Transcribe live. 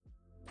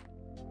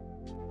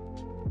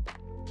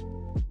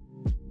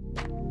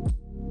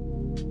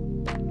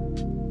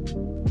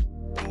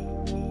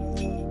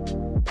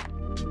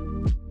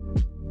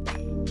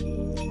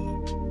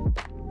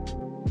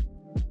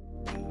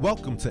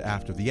Welcome to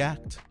After the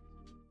Act,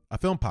 a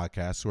film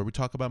podcast where we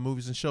talk about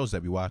movies and shows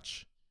that we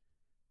watch.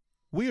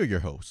 We are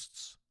your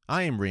hosts.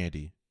 I am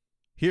Randy,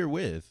 here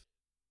with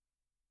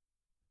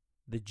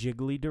the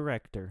Jiggly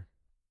Director.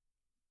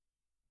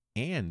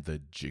 And the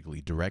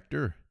Jiggly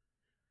Director.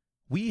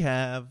 We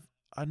have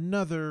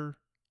another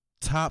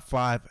top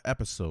 5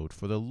 episode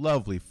for the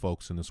lovely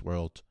folks in this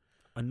world.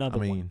 Another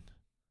one.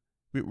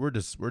 We're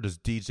just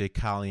DJ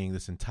Khaleying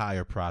this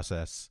entire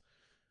process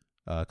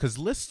because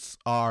lists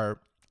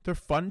they're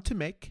fun to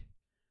make.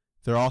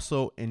 They're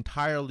also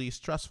entirely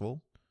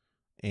stressful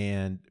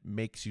and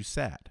makes you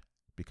sad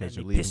because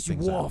you're leaving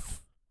things out.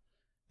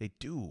 They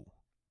do.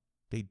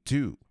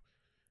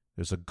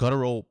 There's a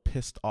guttural,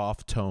 pissed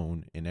off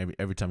tone in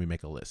every time we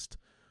make a list.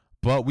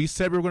 But we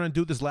said we were going to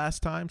do this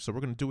last time, so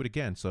we're going to do it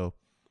again. So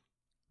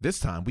this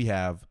time we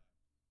have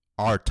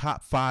our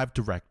top 5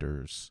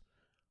 directors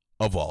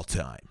of all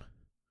time.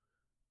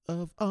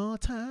 Of all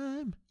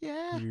time,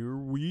 yeah. Here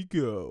we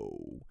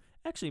go.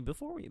 Actually,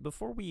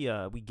 before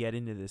we get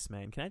into this,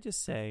 man, can I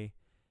just say,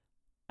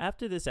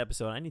 after this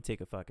episode, I need to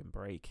take a fucking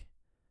break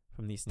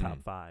from these top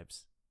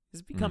 5s.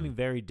 It's becoming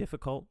very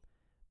difficult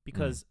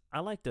because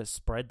I like to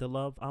spread the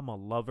love. I'm a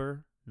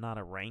lover, not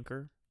a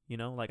ranker. You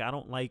know, like I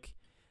don't like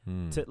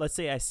to. Let's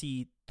say I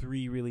see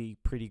 3 really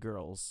pretty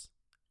girls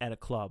at a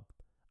club.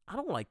 I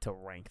don't like to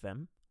rank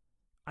them.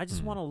 I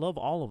just want to love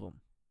all of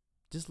them.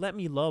 Just let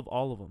me love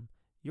all of them.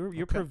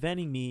 You're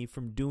preventing me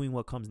from doing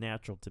what comes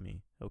natural to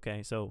me.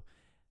 Okay, so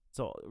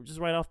just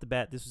right off the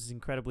bat, this was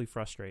incredibly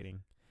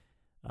frustrating.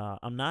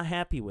 I'm not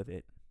happy with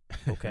it.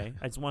 Okay,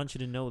 I just want you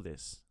to know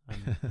this.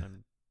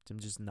 I'm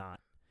just not.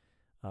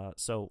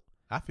 So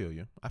I feel you,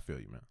 man. I feel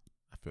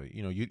you.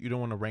 You know, you don't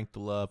want to rank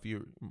the love.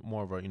 You're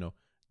more of a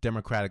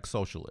democratic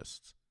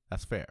socialist.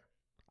 That's fair.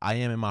 I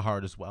am in my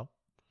heart as well.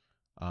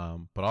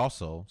 But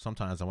also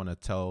sometimes I want to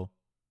tell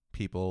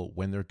people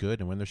when they're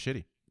good and when they're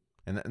shitty,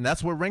 and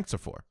that's what ranks are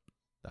for.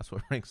 That's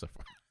what ranks are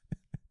for.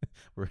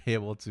 We're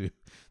able to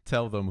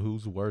tell them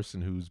who's worse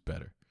and who's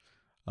better.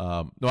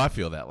 No, I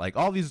feel that. Like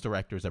all these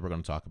directors that we're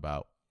going to talk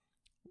about,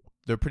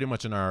 they're pretty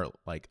much in our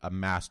like a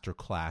master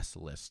class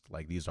list.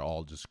 Like these are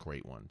all just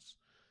great ones.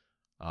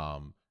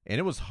 And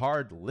it was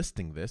hard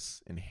listing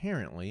this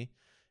inherently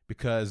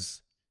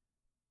because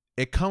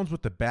it comes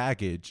with the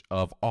baggage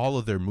of all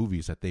of their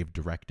movies that they've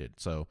directed.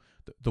 So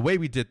the way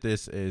we did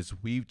this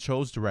is we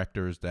chose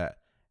directors that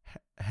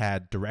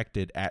had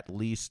directed at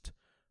least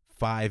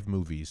 5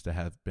 movies that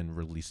have been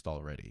released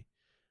already,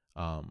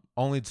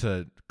 only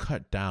to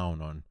cut down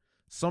on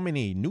so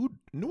many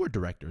newer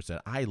directors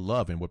that I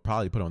love and would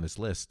probably put on this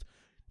list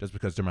just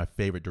because they're my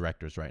favorite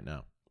directors right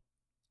now.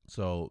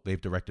 So they've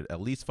directed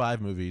at least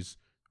 5 movies.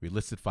 We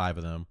listed 5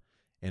 of them,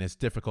 and it's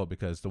difficult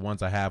because the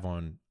ones I have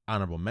on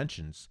honorable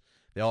mentions,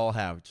 they all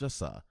have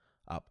just a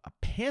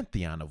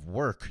pantheon of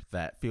work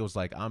that feels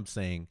like I'm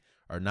saying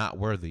are not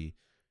worthy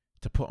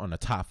to put on a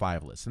top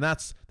 5 list. And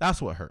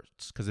that's what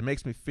hurts because it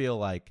makes me feel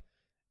like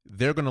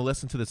they're going to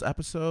listen to this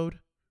episode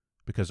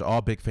because they're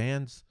all big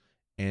fans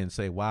and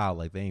say, wow,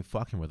 like they ain't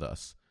fucking with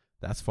us.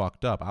 That's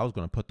fucked up. I was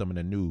going to put them in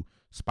a new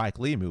Spike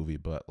Lee movie,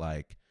 but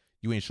like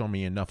you ain't showing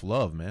me enough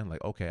love, man.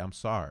 Like, okay, I'm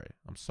sorry.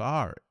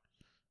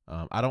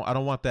 I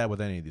don't want that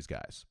with any of these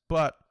guys,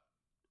 but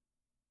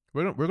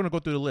we're going to go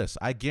through the list.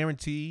 I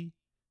guarantee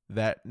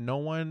that no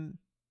one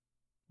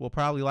will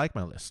probably like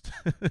my list,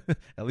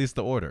 at least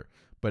the order,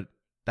 but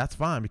that's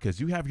fine because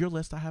you have your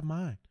list. I have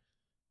mine.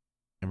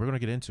 And we're going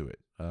to get into it.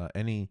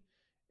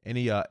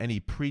 Any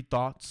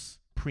pre-thoughts,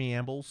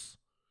 preambles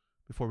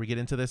before we get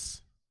into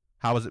this?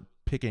 How was it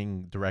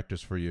picking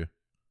directors for you?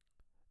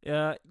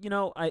 There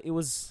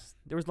was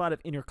a lot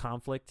of inner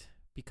conflict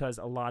because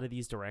a lot of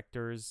these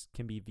directors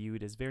can be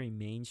viewed as very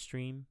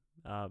mainstream.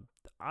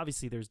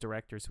 Obviously, there's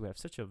directors who have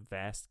such a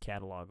vast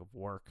catalog of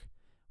work,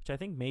 which I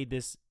think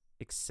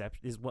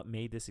is what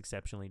made this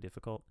exceptionally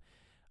difficult.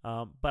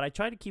 But I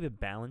tried to keep it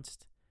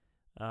balanced.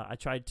 I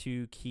tried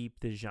to keep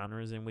the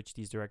genres in which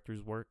these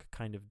directors work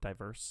kind of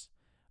diverse.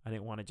 I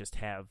didn't want to just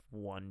have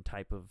one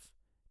type of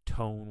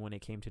tone when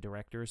it came to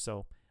directors.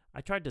 So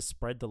I tried to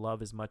spread the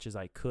love as much as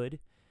I could.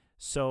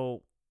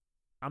 So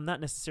I'm not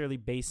necessarily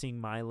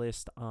basing my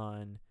list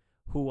on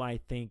who I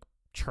think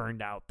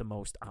churned out the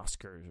most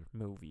Oscar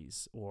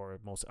movies or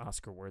most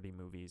Oscar-worthy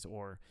movies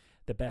or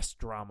the best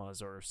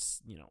dramas or,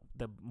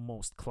 the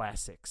most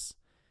classics.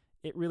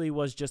 It really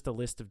was just a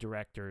list of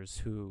directors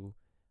who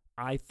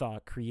I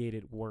thought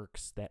created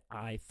works that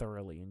I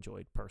thoroughly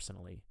enjoyed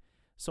personally.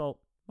 So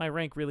my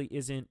rank really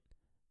isn't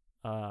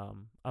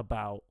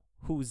about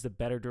who's the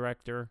better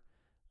director.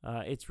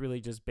 It's really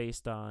just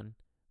based on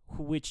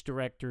which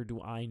director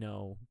do I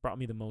know brought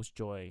me the most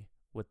joy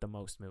with the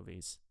most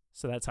movies.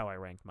 So that's how I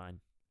ranked mine.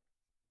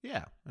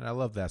 Yeah, and I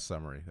love that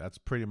summary. That's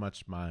pretty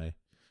much my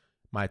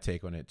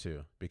take on it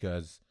too,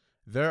 because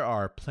there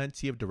are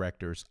plenty of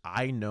directors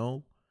I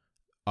know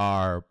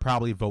are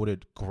probably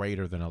voted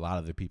greater than a lot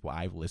of the people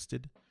I've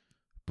listed.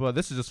 But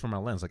this is just from my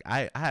lens. Like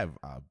I have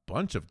a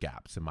bunch of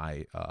gaps in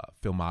my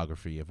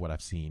filmography of what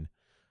I've seen.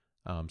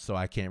 So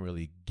I can't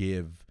really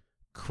give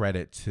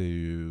credit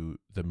to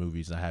the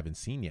movies I haven't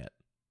seen yet,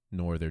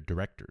 nor their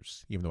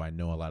directors, even though I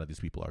know a lot of these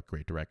people are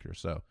great directors.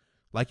 So,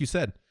 like you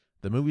said,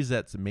 the movies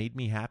that's made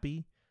me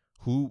happy,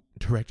 who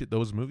directed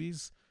those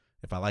movies,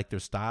 if I like their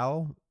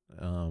style,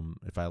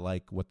 if I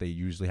like what they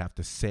usually have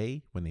to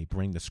say when they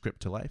bring the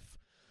script to life,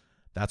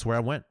 that's where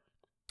I went.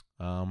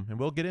 And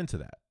we'll get into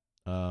that.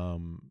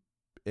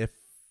 If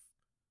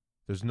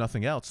there's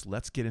nothing else,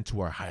 let's get into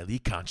our highly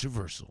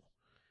controversial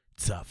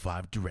top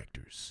 5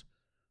 directors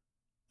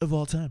of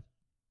all time.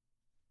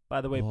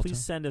 By the way,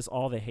 please send us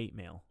all the hate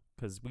mail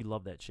because we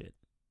love that shit.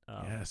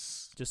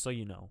 Yes. Just so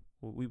you know,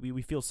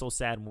 we feel so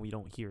sad when we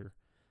don't hear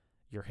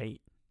your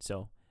hate.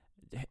 So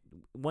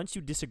once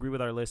you disagree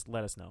with our list,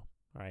 let us know.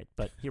 All right,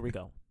 but here we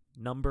go.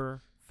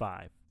 Number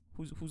 5.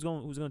 Who's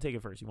going to take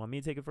it first? You want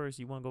me to take it first?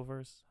 You want to go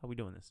first? How are we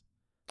doing this?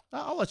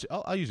 I'll let you.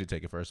 I'll usually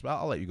take it first, but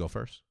I'll let you go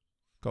first.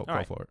 Go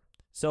right. for it.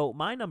 So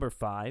my number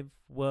 5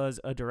 was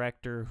a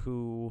director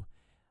who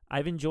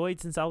I've enjoyed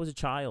since I was a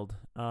child.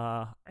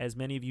 As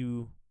many of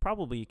you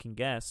probably can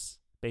guess,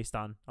 based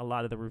on a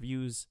lot of the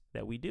reviews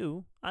that we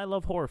do, I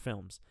love horror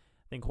films.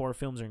 I think horror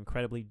films are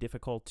incredibly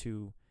difficult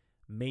to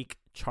make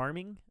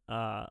charming.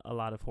 A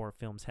lot of horror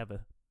films have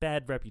a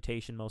bad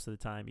reputation most of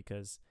the time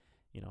because,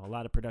 a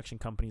lot of production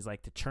companies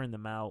like to churn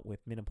them out with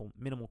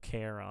minimal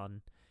care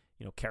on,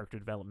 character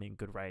development,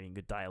 good writing,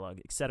 good dialogue,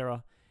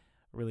 etc.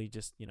 Really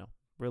just,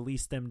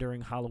 release them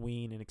during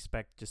Halloween and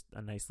expect just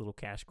a nice little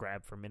cash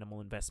grab for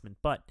minimal investment.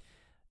 But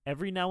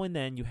every now and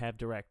then you have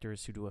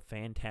directors who do a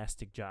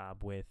fantastic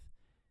job with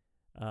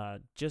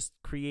just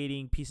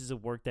creating pieces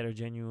of work that are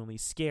genuinely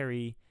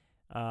scary,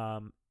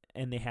 and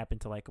they happen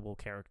to likable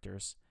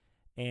characters.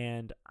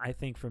 And I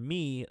think for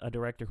me, a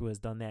director who has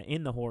done that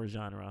in the horror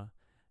genre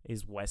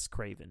is Wes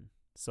Craven.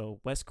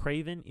 So Wes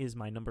Craven is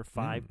my number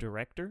 5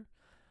 director.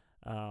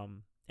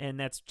 And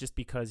that's just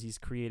because he's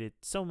created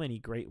so many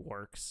great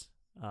works.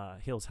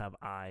 Hills Have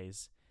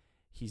Eyes.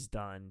 He's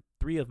done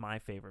 3 of my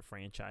favorite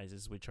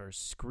franchises, which are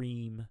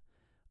Scream,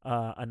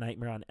 A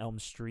Nightmare on Elm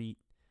Street.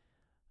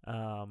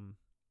 And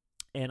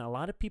a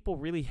lot of people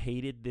really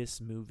hated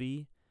this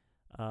movie,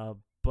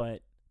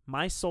 but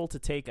My Soul to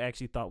Take I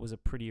actually thought was a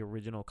pretty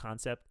original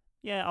concept.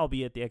 Yeah,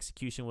 albeit the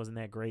execution wasn't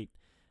that great.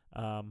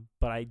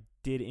 But I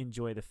did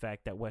enjoy the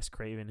fact that Wes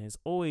Craven has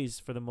always,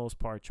 for the most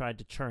part, tried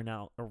to churn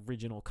out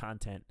original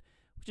content,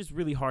 which is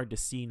really hard to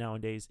see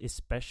nowadays,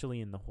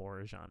 especially in the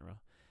horror genre.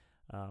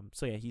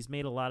 So yeah, he's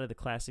made a lot of the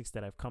classics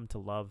that I've come to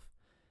love.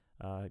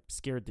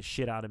 Scared the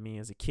shit out of me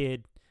as a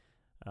kid.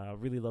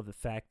 Really love the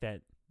fact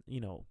that,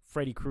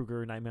 Freddy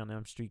Krueger, Nightmare on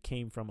Elm Street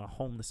came from a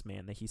homeless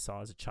man that he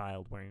saw as a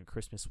child wearing a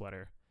Christmas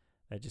sweater.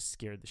 That just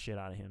scared the shit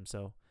out of him.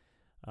 So,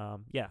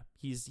 yeah,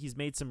 he's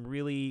made some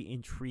really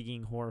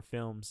intriguing horror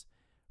films.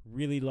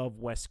 Really love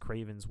Wes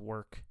Craven's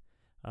work.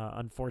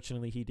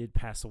 Unfortunately, he did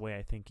pass away,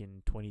 I think,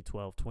 in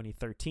 2012,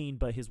 2013,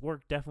 but his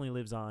work definitely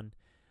lives on.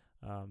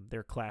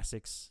 They're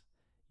classics.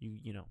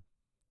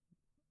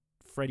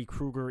 Freddy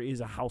Krueger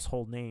is a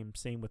household name,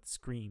 same with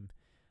Scream.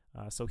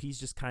 So he's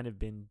just kind of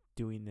been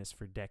doing this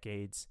for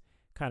decades,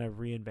 kind of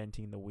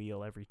reinventing the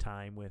wheel every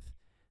time with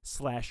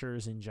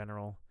slashers in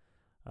general,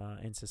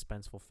 and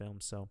suspenseful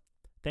films. So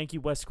thank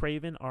you, Wes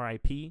Craven,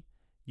 R.I.P.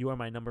 You are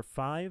my number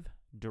 5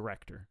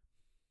 director.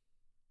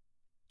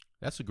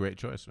 That's a great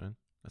choice, man.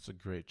 That's a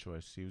great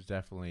choice. He was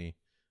definitely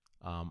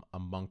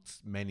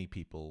amongst many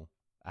people.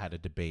 I had a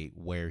debate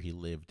where he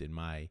lived in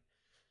my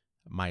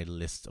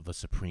list of the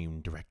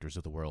supreme directors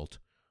of the world.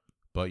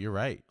 But you're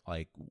right.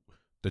 Like,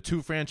 the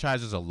 2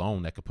 franchises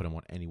alone that could put him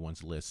on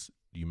anyone's list.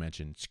 You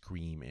mentioned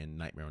Scream and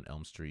Nightmare on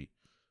Elm Street.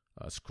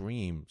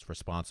 Scream's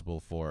responsible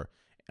for,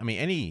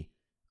 any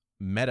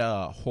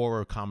meta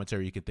horror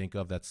commentary you could think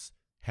of that's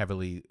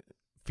heavily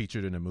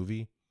featured in a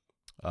movie,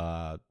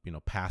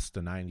 past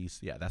the 90s.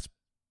 Yeah, that's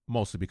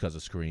mostly because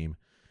of Scream,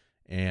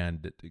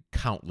 and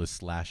countless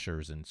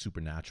slashers and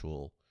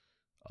supernatural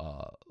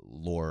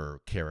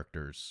lore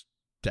characters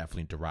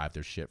definitely derive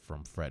their shit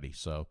from Freddy.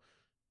 So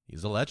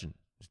he's a legend.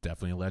 He's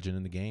definitely a legend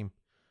in the game.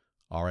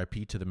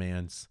 R.I.P. to the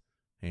man's,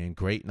 and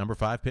great number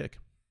 5 pick.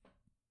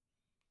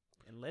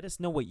 And let us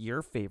know what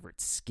your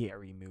favorite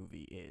scary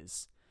movie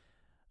is.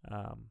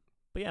 But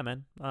yeah,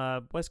 man,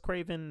 Wes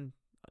Craven,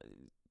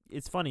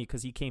 it's funny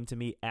because he came to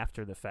me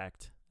after the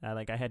fact.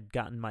 I had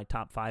gotten my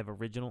top 5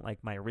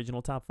 my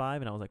original top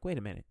 5, and I was like, wait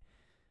a minute.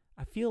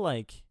 I feel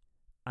like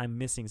I'm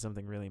missing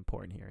something really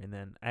important here. And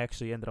then I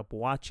actually ended up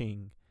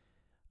watching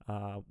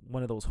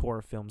one of those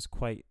horror films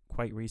quite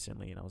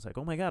recently, and I was like,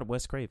 oh my God,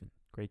 Wes Craven,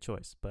 great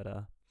choice. But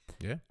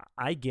yeah,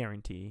 I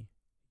guarantee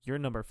your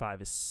number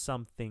 5 is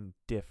something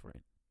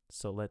different.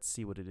 So let's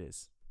see what it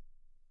is.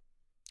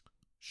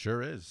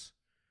 Sure is.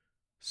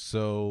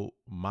 So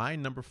my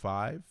number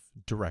 5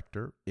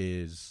 director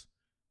is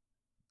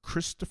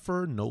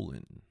Christopher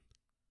Nolan.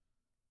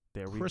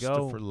 There we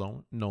Christopher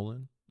go.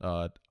 Nolan.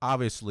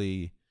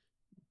 Obviously,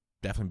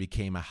 definitely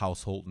became a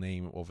household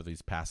name over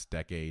these past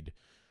decade.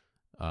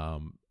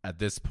 At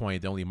this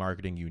point, the only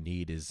marketing you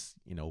need is,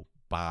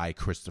 by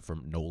Christopher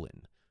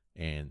Nolan,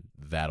 and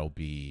that'll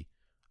be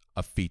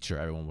a feature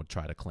everyone would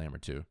try to clamor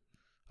to.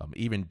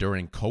 even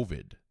during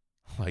COVID,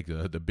 like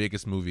the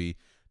biggest movie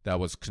that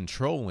was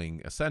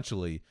controlling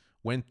essentially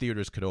when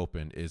theaters could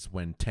open is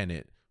when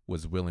Tenet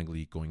was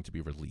willingly going to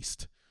be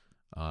released.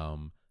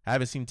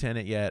 Haven't seen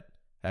Tenet yet.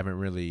 Haven't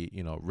really,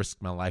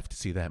 risked my life to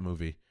see that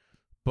movie.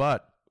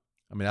 But,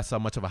 I mean, that's how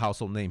much of a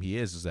household name he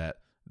is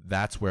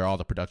that's where all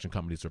the production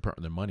companies are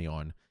putting their money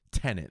on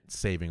Tenet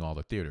saving all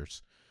the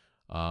theaters.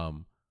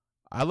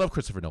 I love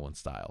Christopher Nolan's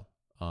style.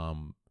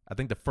 I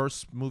think the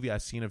first movie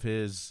I've seen of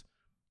his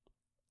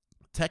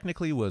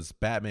technically was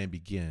Batman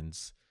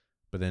Begins,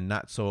 but then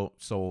not so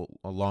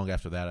long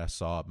after that I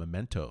saw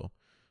Memento,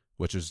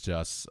 which is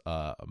just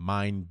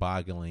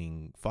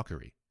mind-boggling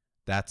fuckery.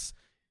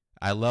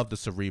 I love the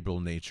cerebral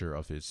nature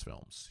of his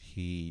films.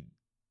 He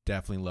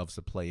definitely loves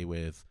to play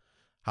with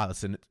how the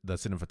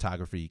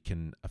cinematography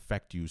can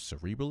affect you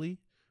cerebrally,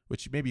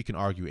 which maybe you can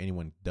argue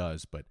anyone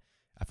does, but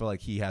I feel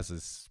like he has a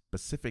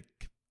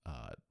specific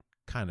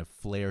kind of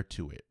flair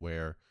to it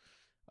where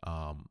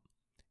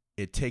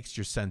it takes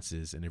your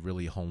senses and it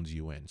really hones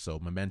you in. So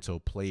Memento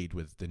played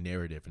with the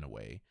narrative in a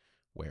way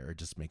where it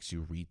just makes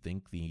you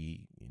rethink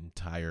the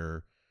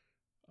entire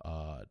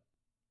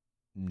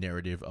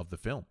narrative of the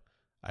film.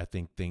 I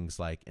think things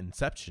like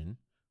Inception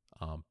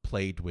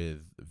played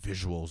with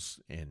visuals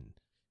in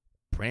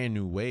brand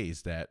new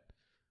ways that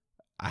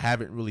I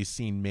haven't really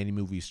seen many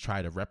movies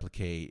try to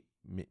replicate,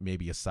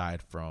 maybe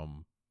aside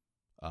from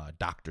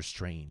Doctor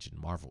Strange and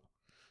Marvel.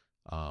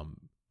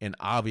 And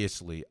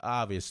obviously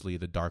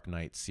the Dark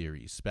Knight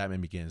series,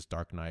 Batman Begins,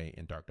 Dark Knight,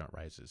 and Dark Knight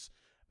Rises.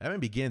 Batman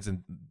Begins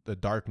and The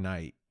Dark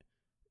Knight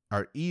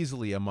are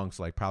easily amongst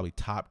like probably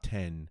top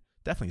 10,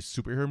 definitely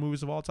superhero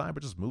movies of all time,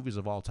 but just movies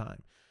of all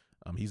time.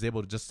 He's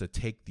able to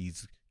take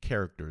these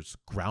characters,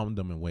 ground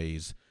them in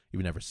ways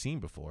you've never seen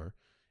before,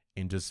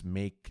 and just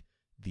make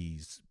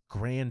these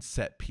grand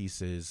set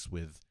pieces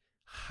with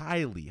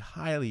highly,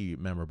 highly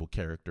memorable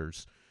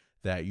characters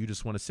that you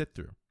just want to sit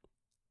through.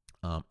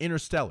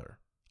 Interstellar.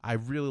 I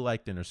really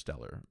liked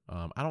Interstellar.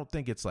 I don't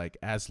think it's like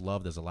as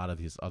loved as a lot of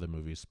these other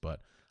movies, but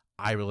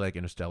I really like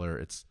Interstellar.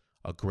 It's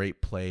a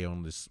great play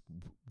on this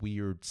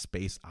weird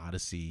space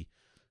odyssey,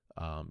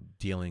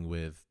 dealing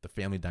with the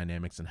family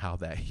dynamics and how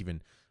that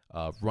even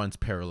runs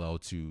parallel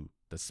to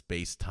the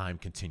space-time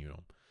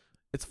continuum.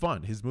 It's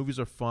fun. His movies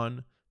are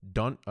fun.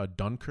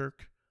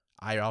 Dunkirk,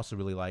 I also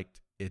really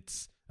liked.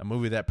 It's a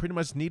movie that pretty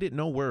much needed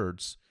no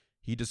words.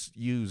 He just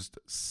used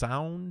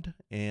sound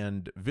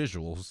and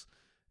visuals,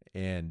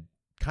 and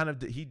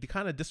he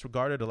kind of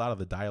disregarded a lot of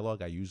the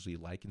dialogue I usually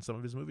like in some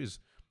of his movies.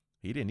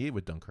 He didn't need it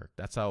with Dunkirk.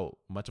 That's how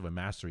much of a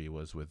master he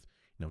was with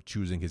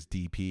choosing his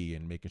DP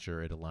and making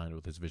sure it aligned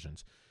with his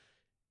visions.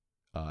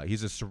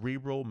 He's a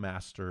cerebral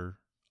master.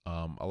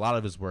 A lot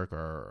of his work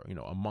are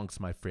amongst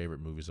my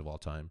favorite movies of all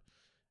time,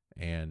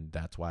 and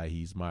that's why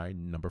he's my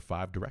number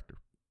 5 director.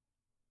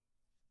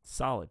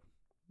 Solid.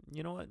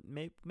 You know what?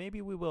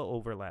 Maybe we will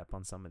overlap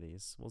on some of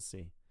these. We'll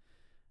see.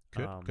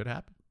 Could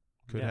happen.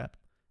 Could happen.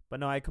 But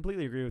no, I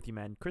completely agree with you,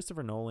 man.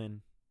 Christopher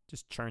Nolan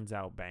just churns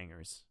out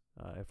bangers.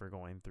 If we're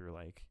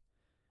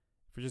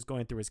just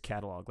going through his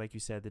catalog, like you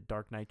said, the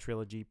Dark Knight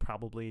trilogy,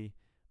 probably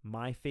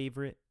my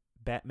favorite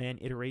Batman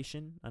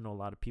iteration. I know a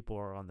lot of people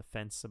are on the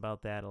fence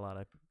about that. A lot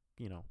of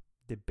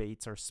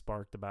debates are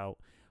sparked about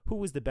who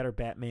was the better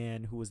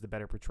Batman, who was the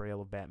better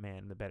portrayal of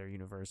Batman, the better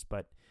universe.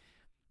 But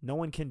no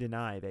one can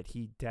deny that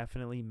he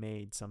definitely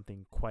made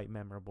something quite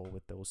memorable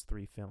with those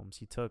 3 films.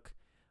 He took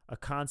a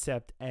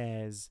concept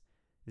as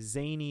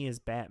zany as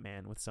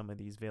Batman with some of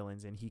these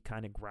villains, and he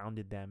kind of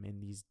grounded them in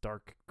these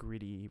dark,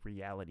 gritty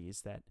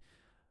realities that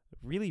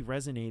really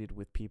resonated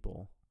with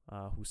people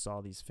who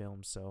saw these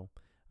films. So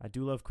I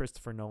do love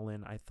Christopher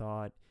Nolan. I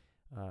thought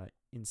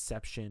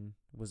Inception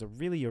was a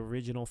really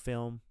original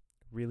film.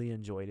 Really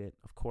enjoyed it.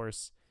 Of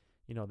course,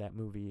 that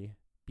movie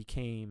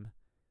became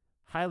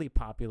highly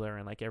popular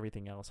and, like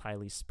everything else,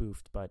 highly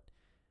spoofed, but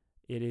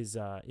it is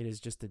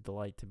just a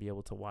delight to be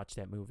able to watch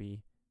that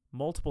movie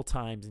multiple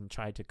times and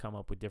try to come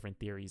up with different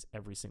theories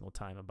every single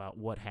time about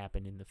what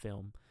happened in the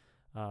film.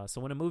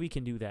 So when a movie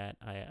can do that,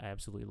 I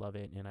absolutely love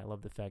it, and I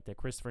love the fact that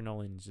Christopher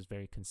Nolan is just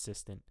very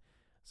consistent.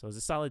 So it's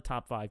a solid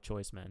top 5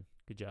 choice, man.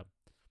 Good job.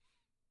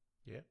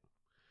 Yeah.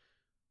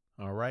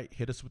 All right,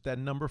 hit us with that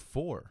number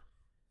 4.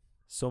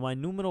 So my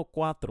número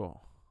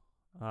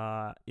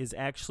 4 is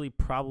actually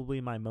probably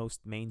my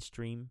most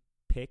mainstream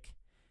pick,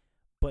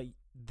 but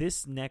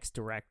this next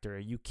director,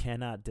 you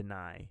cannot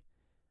deny.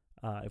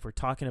 If we're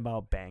talking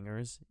about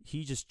bangers,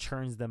 he just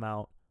churns them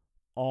out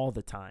all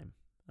the time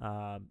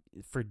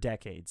for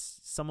decades.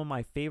 Some of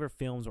my favorite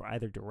films were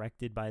either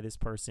directed by this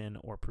person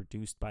or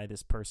produced by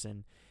this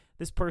person.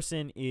 This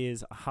person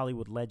is a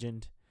Hollywood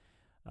legend.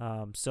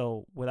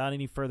 So without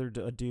any further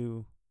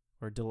ado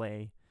or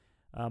delay,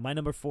 my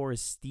number 4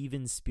 is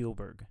Steven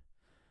Spielberg.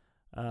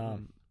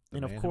 And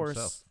of course,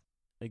 himself.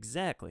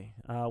 Exactly,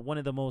 one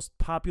of the most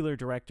popular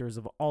directors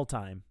of all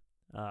time.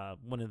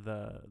 One of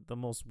the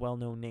most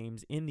well-known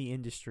names in the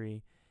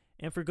industry,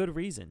 and for good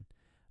reason.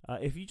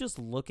 If you just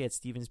look at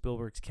Steven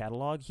Spielberg's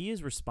catalog, he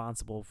is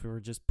responsible for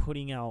just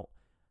putting out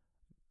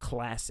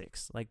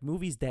classics, like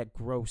movies that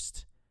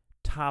grossed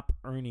top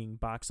earning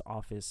box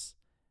office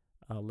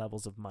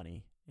levels of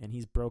money, and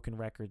he's broken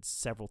records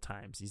several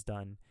times. He's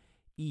done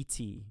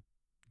E.T.,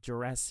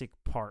 Jurassic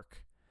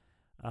Park.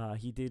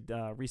 He did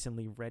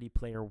recently Ready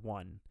Player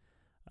One.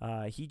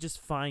 He just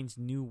finds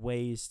new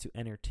ways to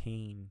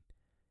entertain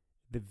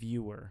the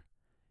viewer.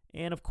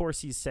 And of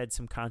course, he's said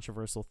some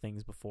controversial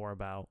things before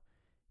about,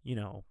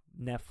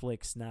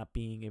 Netflix not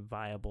being a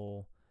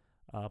viable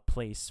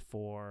place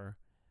for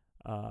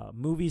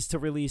movies to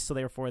release, so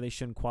therefore they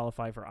shouldn't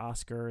qualify for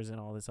Oscars and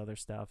all this other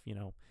stuff.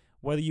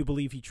 Whether you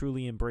believe he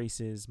truly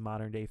embraces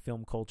modern day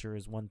film culture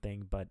is one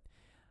thing, but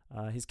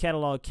his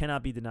catalog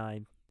cannot be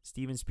denied.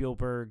 Steven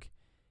Spielberg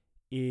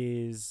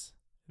is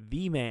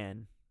the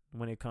man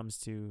when it comes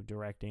to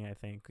directing, I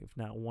think, if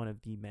not one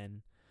of the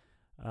men.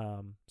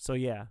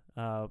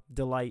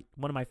 Delight.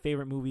 One of my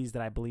favorite movies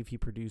that I believe he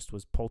produced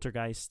was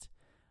Poltergeist,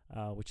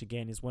 which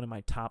again is one of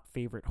my top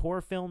favorite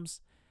horror films.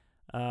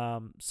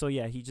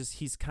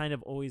 He's kind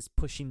of always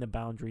pushing the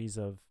boundaries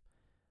of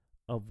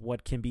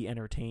what can be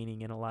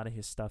entertaining, and a lot of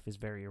his stuff is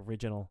very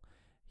original.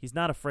 He's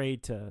not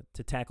afraid to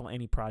tackle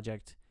any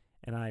project,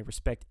 and I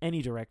respect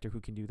any director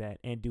who can do that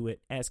and do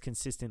it as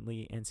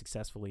consistently and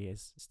successfully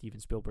as Steven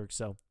Spielberg.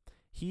 So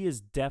he is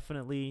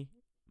definitely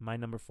my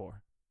number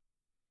 4.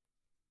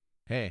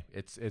 Hey,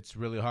 it's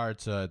really hard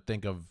to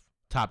think of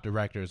top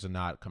directors and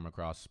not come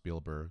across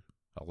Spielberg.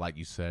 Like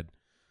you said,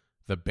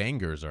 the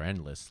bangers are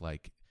endless.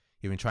 Like,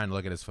 even trying to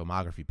look at his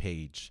filmography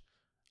page,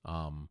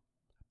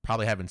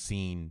 probably haven't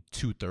seen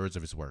 2/3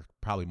 of his work,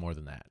 probably more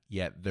than that.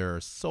 Yet there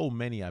are so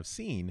many I've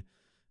seen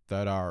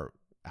that are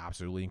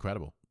absolutely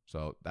incredible.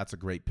 So that's a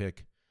great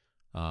pick.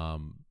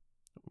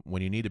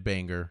 When you need a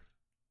banger,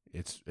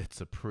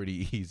 it's a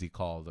pretty easy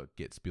call to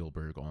get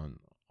Spielberg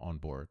on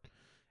board.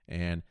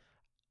 And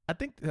I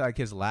think like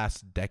his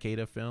last decade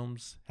of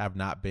films have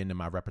not been in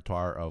my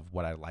repertoire of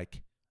what I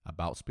like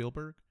about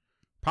Spielberg.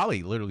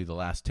 Probably literally the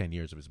last 10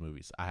 years of his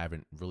movies I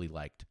haven't really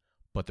liked,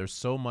 but there's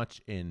so much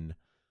in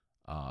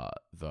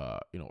the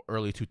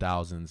early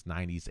 2000s,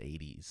 90s,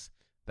 80s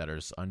that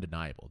is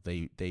undeniable.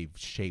 They've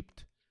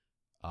shaped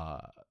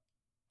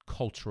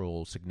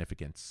cultural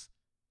significance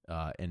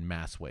in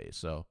mass ways.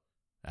 So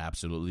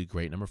absolutely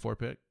great number 4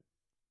 pick.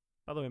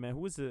 By the way, man,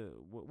 who was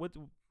what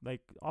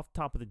like off the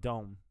top of the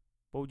dome,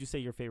 what would you say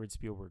your favorite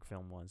Spielberg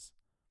film was?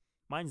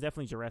 Mine's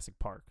definitely Jurassic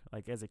Park.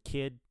 Like, as a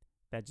kid,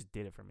 that just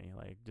did it for me.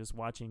 Like, just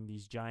watching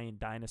these giant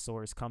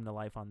dinosaurs come to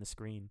life on the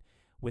screen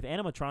with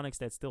animatronics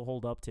that still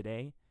hold up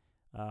today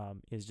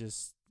is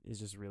just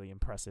really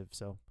impressive.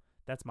 So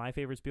that's my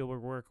favorite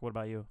Spielberg work. What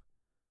about you?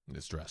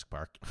 It's Jurassic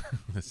Park.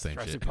 The same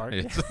Jurassic shit. Park.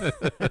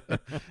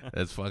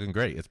 It's fucking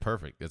great. It's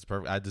perfect.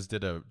 I just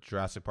did a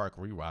Jurassic Park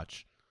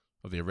rewatch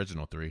of the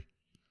original 3.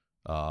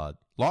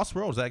 Lost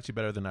World is actually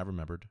better than I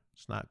remembered.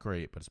 It's not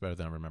great, but it's better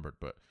than I remembered.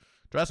 But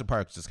Jurassic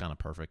Park is just kind of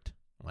perfect.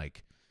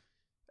 Like,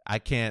 I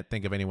can't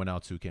think of anyone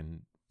else who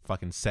can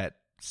fucking set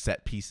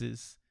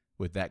pieces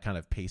with that kind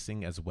of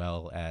pacing as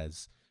well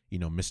as,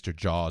 Mr.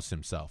 Jaws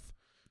himself.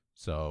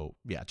 So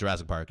yeah,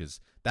 Jurassic Park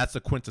that's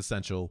a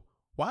quintessential.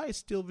 Why is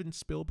Steven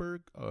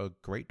Spielberg a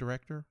great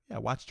director? Yeah,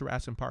 watch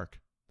Jurassic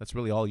Park. That's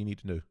really all you need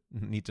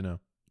to know.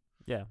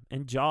 Yeah,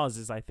 and Jaws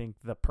is, I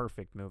think, the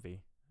perfect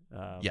movie.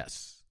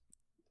 Yes,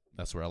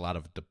 that's where a lot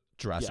of the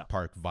Jurassic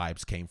Park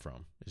vibes came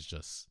from. It's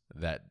just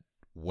that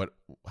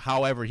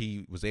however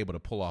he was able to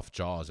pull off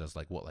Jaws as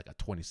like a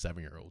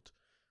 27-year-old.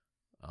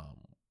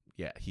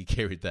 He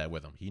carried that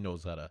with him. He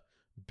knows how to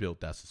build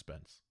that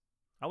suspense.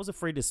 I was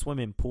afraid to swim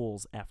in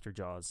pools after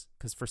Jaws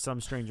because for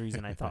some strange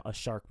reason I thought a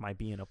shark might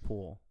be in a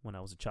pool when I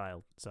was a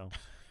child. So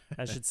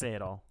that should say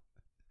it all.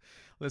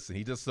 Listen,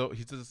 he does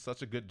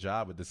such a good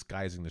job of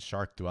disguising the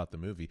shark throughout the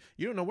movie.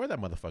 You don't know where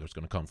that motherfucker's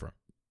going to come from.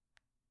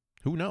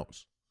 Who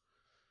knows?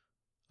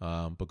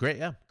 But great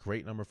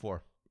number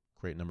 4.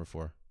 Great number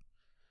 4.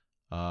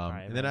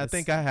 Right, and then I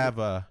think I have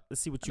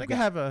let's see what you got.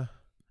 I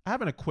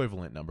have an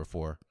equivalent number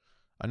 4.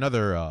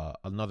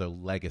 Another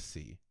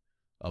legacy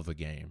of the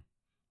game.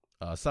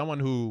 Someone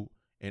who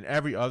in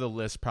every other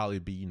list probably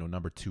be,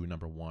 number 2,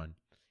 number 1.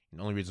 And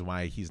the only reason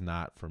why he's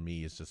not for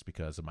me is just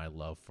because of my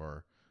love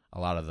for a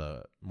lot of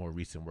the more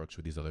recent works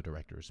with these other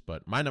directors.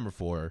 But my number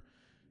 4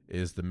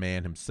 is the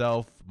man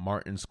himself,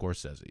 Martin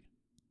Scorsese.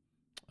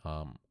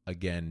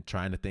 Again,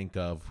 trying to think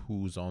of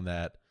who's on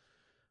that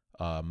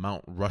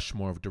Mount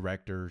Rushmore of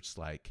directors.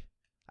 Like,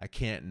 I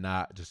can't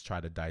not just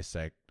try to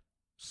dissect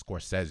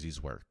Scorsese's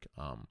work.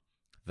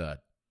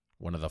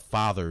 One of the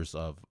fathers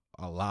of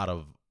a lot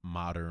of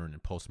modern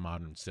and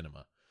postmodern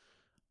cinema.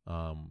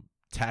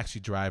 Taxi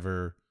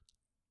Driver,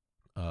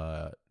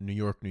 New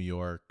York,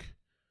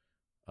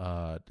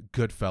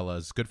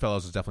 Goodfellas.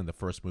 Goodfellas is definitely the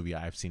first movie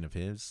I've seen of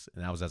his,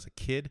 and that was as a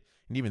kid.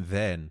 And even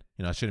then,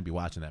 I shouldn't be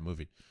watching that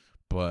movie.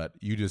 But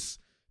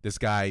this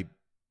guy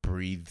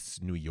breathes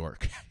New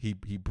York. He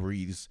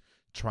breathes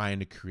trying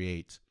to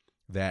create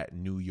that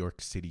New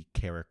York City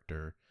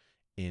character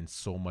in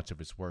so much of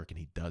his work, and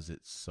he does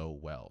it so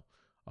well.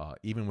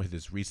 Even with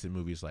his recent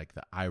movies like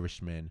The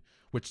Irishman,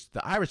 which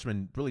The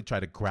Irishman really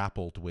tried to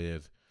grapple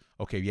with,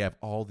 okay, you have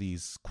all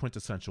these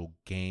quintessential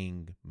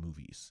gang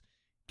movies,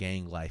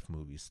 gang life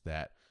movies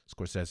that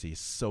Scorsese is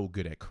so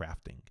good at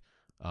crafting.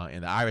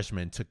 And The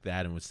Irishman took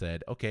that and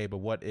said, okay, but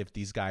what if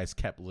these guys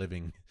kept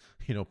living,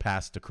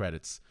 past the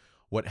credits?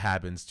 What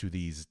happens to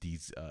these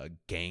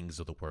gangs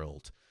of the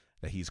world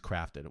that he's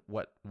crafted?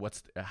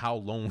 How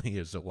lonely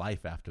is their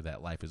life after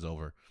that life is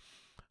over?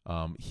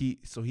 He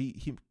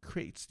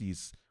creates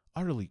these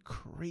utterly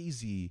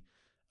crazy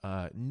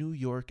New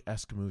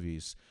York-esque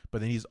movies,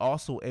 but then he's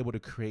also able to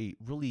create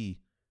really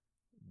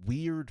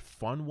weird,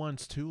 fun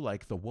ones too,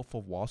 like The Wolf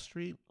of Wall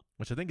Street,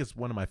 which I think is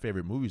one of my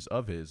favorite movies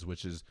of his,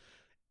 which is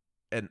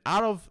an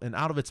out of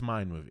its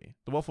mind movie.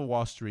 The Wolf of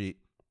Wall Street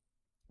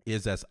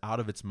is as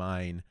out of its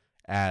mind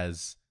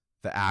as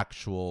the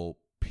actual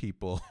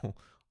people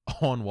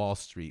on Wall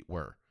Street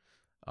were.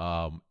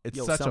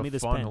 It's such a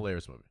fun,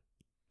 hilarious movie.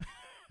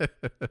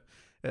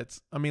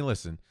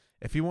 Listen,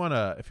 if you want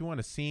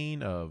a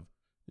scene of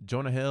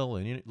Jonah Hill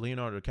and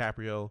Leonardo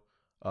DiCaprio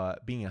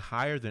being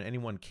higher than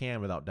anyone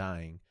can without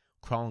dying,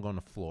 crawling on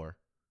the floor,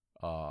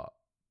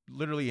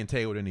 literally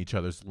entangled in each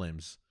other's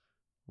limbs,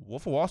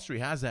 Wolf of Wall Street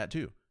has that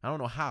too. I don't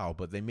know how,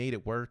 but they made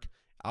it work.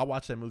 I'll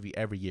watch that movie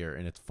every year,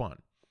 and it's fun.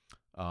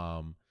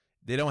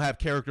 They don't have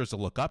characters to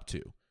look up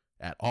to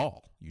at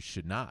all. You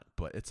should not,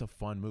 but it's a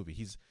fun movie.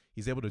 He's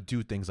able to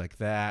do things like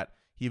that.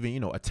 He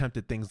even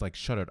attempted things like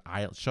Shutter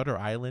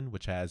Island,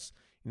 which has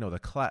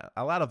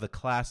a lot of the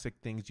classic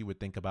things you would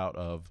think about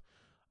of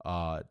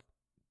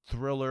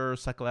thriller,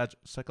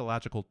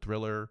 psychological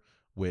thriller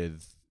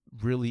with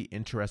really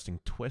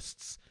interesting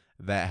twists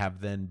that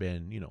have then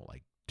been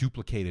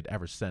duplicated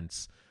ever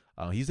since.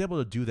 He's able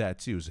to do that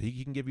too, so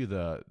he can give you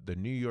the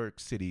New York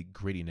City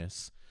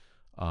grittiness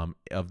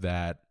of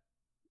that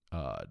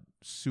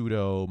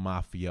pseudo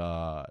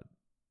mafia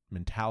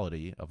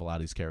mentality of a lot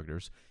of these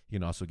characters. He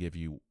can also give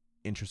you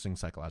interesting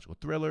psychological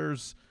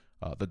thrillers.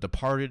 The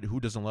Departed,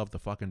 who doesn't love the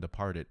fucking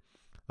Departed?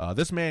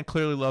 This man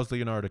clearly loves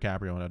Leonardo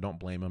DiCaprio, and I don't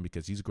blame him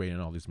because he's great in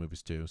all these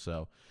movies too.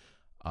 So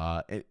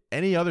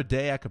any other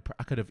day I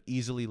could have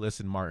easily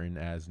listed Martin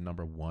as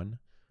number one.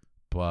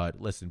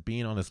 But listen,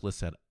 being on this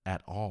list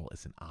at all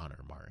is an honor,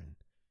 Martin.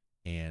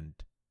 And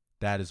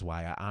that is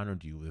why I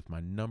honored you with my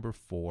number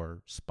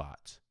 4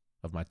 spot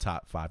of my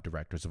top 5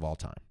 directors of all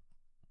time.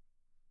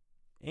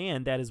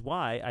 And that is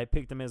why I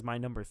picked him as my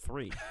number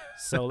 3.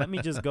 So let me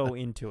just go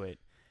into it.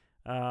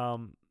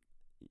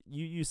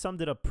 You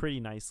summed it up pretty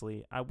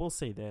nicely. I will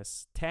say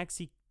this.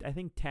 Taxi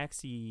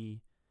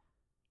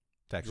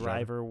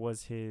Driver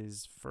was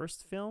his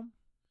first film.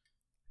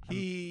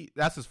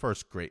 That's his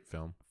first great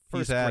film.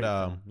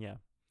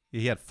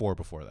 He had 4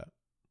 before that.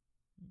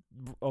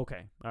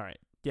 Okay, all right,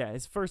 yeah,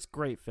 his first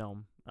great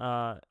film.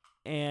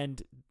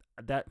 And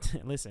that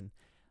listen,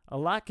 a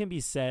lot can be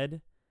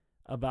said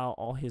about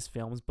all his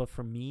films, but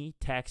for me,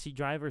 Taxi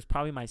Driver is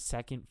probably my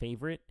second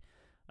favorite.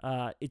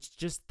 It's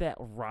just that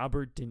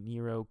Robert De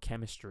Niro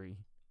chemistry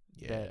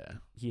that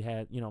he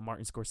had,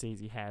 Martin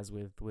Scorsese has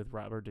with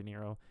Robert De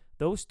Niro.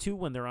 Those two,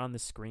 when they're on the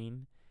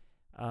screen,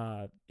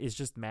 is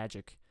just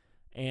magic.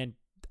 And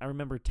I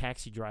remember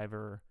Taxi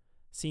Driver,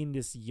 seeing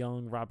this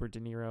young Robert De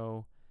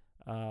Niro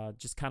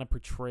just kind of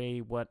portray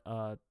what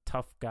a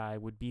tough guy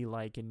would be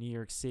like in New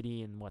York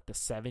City in, the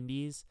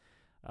 70s.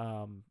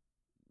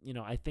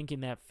 I think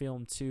in that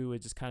film, too,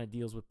 it just kind of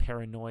deals with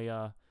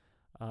paranoia,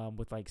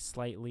 with,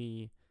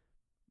 slightly,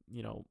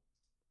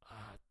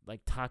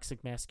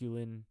 toxic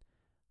masculine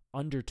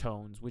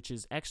undertones, which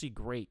is actually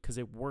great because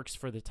it works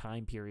for the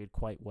time period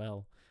quite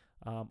well.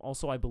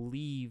 Also, I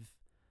believe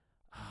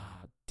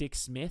Dick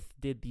Smith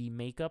did the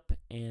makeup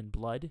and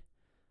blood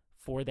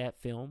for that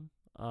film,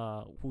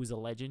 who's a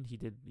legend. He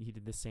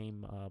did the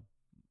same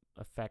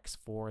effects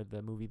for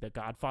the movie The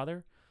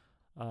Godfather.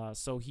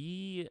 So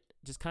he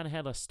just kind of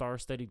had a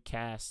star-studded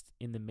cast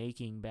in the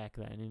making back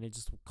then, and it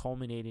just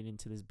culminated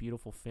into this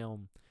beautiful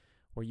film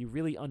where you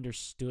really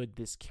understood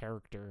this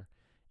character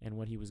and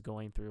what he was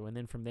going through. And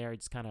then from there, it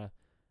just kind of,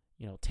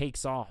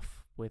 takes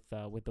off with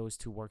those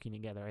two working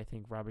together. I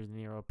think Robert De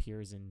Niro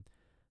appears in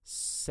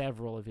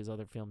several of his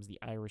other films, The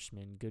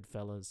Irishman,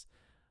 Goodfellas.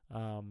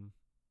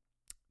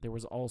 There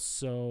was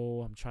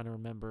also, I'm trying to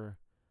remember,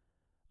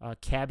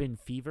 Cabin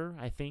Fever,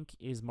 I think,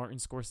 is Martin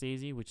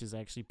Scorsese, which is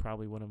actually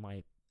probably one of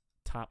my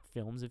top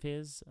films of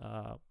his.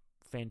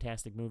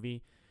 Fantastic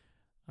movie.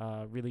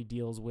 Really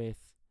deals with,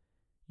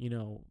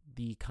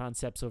 the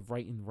concepts of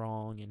right and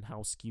wrong and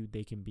how skewed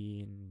they can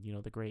be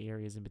and, the gray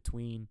areas in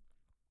between.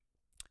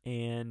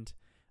 And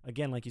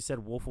again, like you said,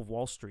 Wolf of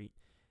Wall Street.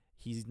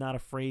 He's not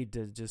afraid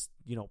to just,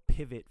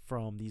 pivot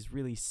from these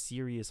really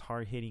serious,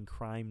 hard-hitting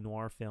crime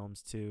noir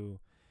films to,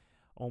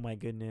 oh my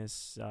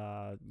goodness,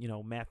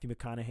 Matthew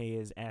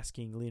McConaughey is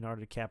asking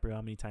Leonardo DiCaprio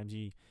how many times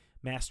he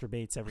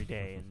masturbates every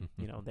day, and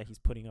that he's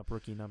putting up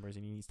rookie numbers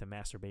and he needs to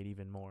masturbate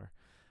even more.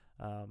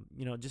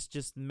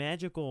 Just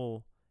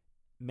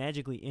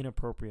magically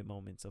inappropriate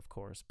moments, of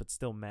course, but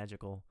still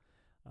magical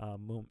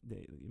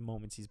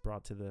moments he's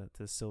brought to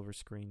the silver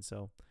screen.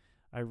 So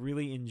I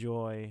really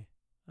enjoy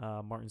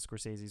Martin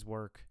Scorsese's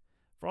work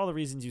for all the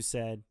reasons you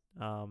said.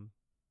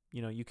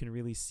 You can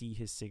really see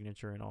his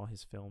signature in all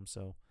his films.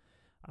 So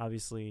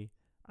obviously,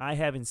 I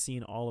haven't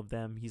seen all of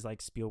them. He's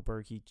like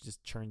Spielberg. He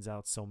just churns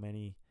out so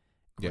many.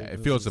 Yeah, Great it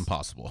feels movies.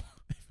 impossible.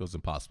 It feels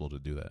impossible to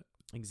do that.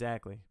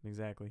 Exactly.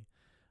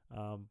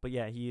 But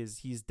yeah,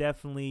 he's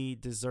definitely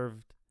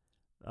deserved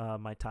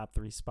my top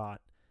 3 spot.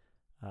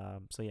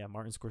 So yeah,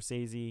 Martin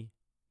Scorsese,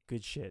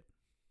 good shit.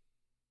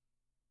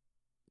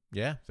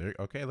 Yeah.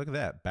 Okay. Look at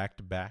that. Back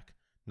to back.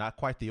 Not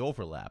quite the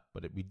overlap,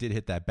 but we did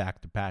hit that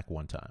back to back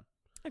one time.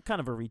 And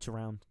kind of a reach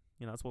around.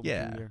 That's what we do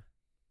here.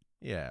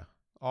 Yeah.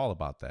 All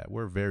about that.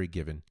 We're very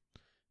giving.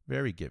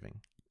 Very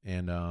giving.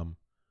 And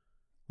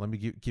let me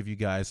give you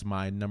guys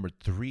my number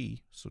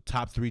 3. So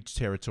top 3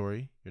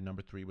 territory. Your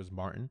number 3 was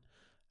Martin.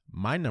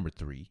 My number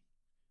 3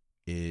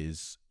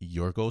 is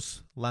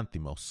Yorgos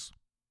Lanthimos.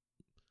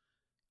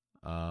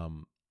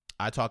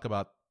 I talk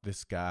about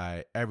this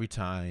guy every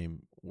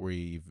time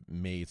we've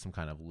made some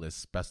kind of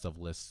list, best of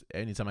lists.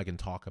 Anytime I can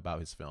talk about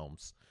his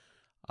films,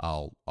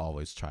 I'll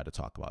always try to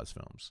talk about his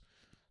films.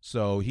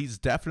 So he's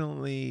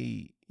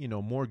definitely,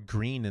 more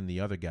green than the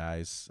other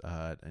guys.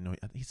 I know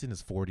he's in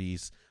his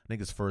 40s. I think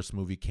his first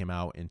movie came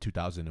out in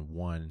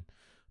 2001.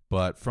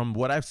 But from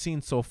what I've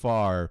seen so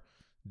far,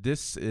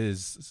 this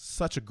is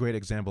such a great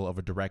example of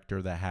a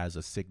director that has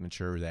a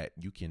signature that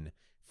you can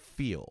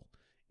feel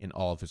in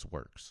all of his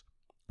works.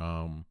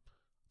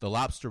 The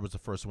Lobster was the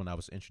first one I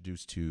was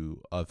introduced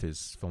to of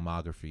his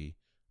filmography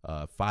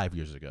 5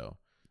 years ago.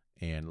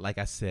 And like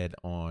I said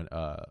on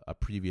a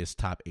previous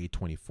Top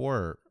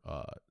A24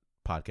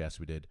 podcast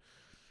we did,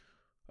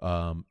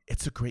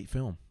 it's a great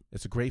film.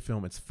 It's a great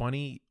film. It's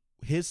funny.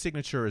 His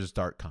signature is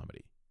dark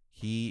comedy.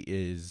 He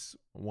is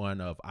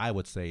one of, I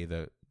would say,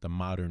 the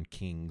modern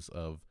kings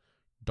of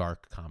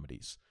dark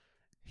comedies.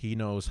 He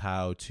knows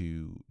how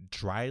to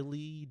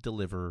dryly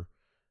deliver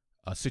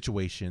a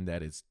situation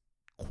that is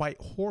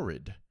quite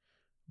horrid,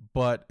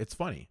 but it's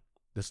funny.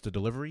 The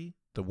delivery,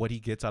 what he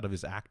gets out of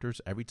his actors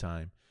every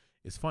time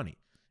is funny.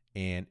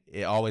 And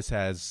it always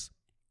has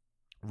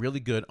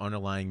really good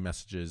underlying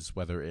messages,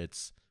 whether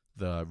it's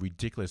the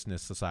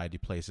ridiculousness society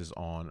places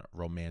on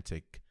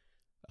romantic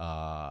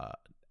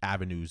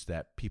avenues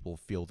that people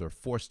feel they're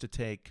forced to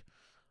take,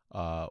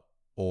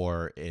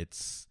 or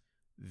it's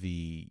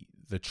the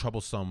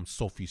troublesome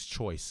Sophie's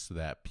Choice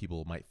that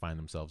people might find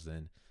themselves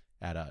in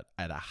at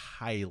a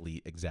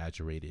highly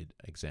exaggerated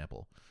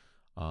example.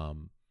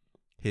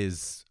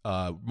 His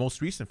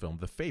most recent film,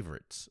 The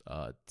Favorites,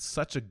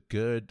 such a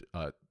good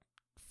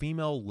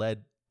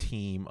female-led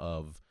team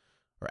or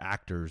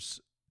actors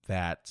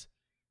that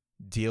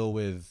deal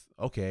with,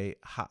 okay,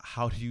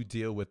 how do you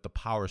deal with the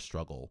power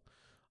struggle?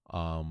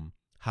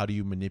 How do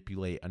you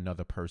manipulate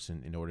another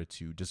person in order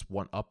to just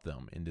one-up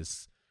them in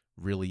this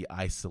really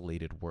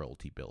isolated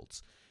world he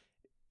builds?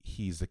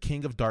 He's the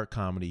king of dark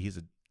comedy. He's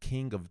a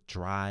king of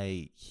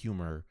dry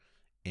humor,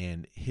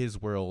 and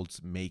his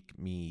worlds make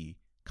me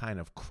kind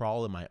of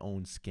crawl in my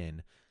own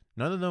skin.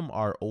 None of them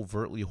are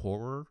overtly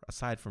horror,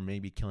 aside from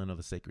maybe Killing of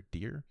the Sacred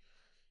Deer,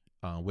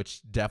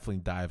 which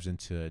definitely dives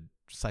into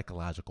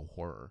psychological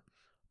horror.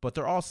 But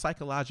they're all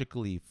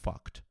psychologically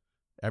fucked,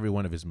 every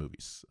one of his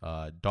movies.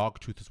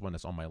 Dogtooth is one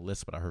that's on my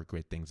list, but I heard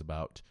great things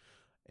about.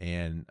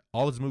 And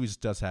all his movies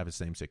does have his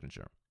same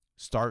signature.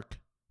 Stark,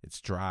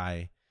 it's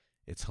dry,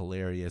 it's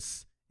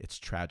hilarious, it's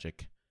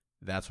tragic.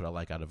 That's what I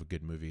like out of a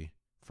good movie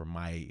for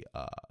my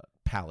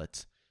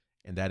palate.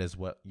 And that is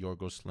what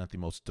Yorgos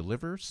Lanthimos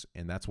delivers,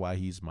 and that's why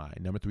he's my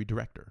number 3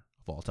 director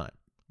of all time.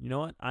 You know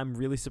what? I'm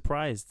really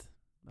surprised,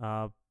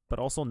 but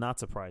also not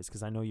surprised,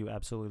 because I know you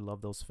absolutely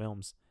love those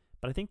films.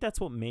 But I think that's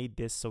what made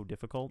this so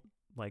difficult,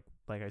 like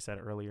I said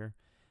earlier.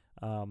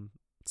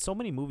 So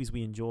many movies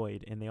we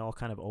enjoyed, and they all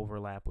kind of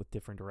overlap with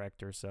different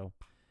directors. So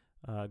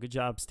good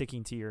job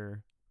sticking to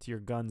your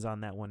guns on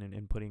that one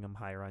and putting them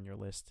higher on your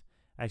list.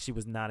 I actually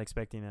was not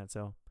expecting that,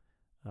 so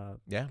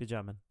yeah, good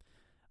job, man.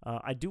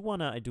 I do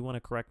wanna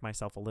correct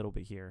myself a little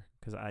bit here,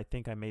 because I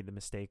think I made the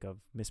mistake of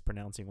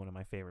mispronouncing one of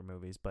my favorite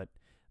movies. But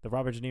the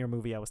Robert De Niro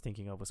movie I was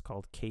thinking of was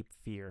called Cape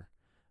Fear.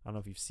 I don't know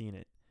if you've seen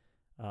it.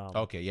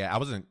 Okay, yeah, I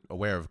wasn't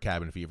aware of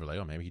Cabin Fever. Like,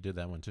 oh, maybe he did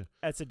that one too.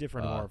 That's a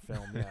different horror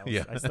film. Yeah,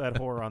 yeah. I still had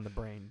horror on the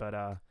brain, but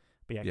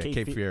yeah,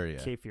 Cape Fear. Yeah,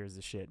 Cape Fear is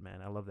the shit,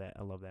 man. I love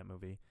that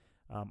movie.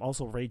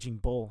 Also, Raging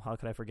Bull. How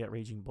could I forget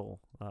Raging Bull?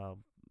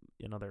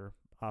 Another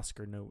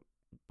Oscar note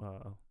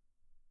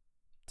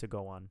to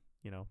go on.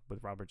 With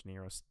Robert De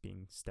Niro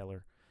being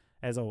stellar,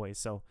 as always.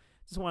 So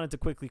just wanted to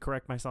quickly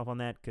correct myself on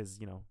that, because,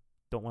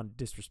 don't want to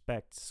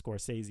disrespect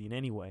Scorsese in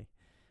any way.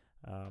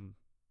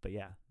 But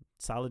yeah,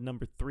 solid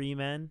number 3,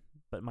 man.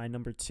 But my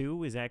number 2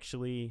 was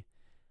actually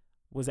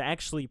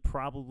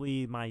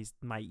probably my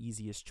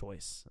easiest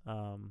choice.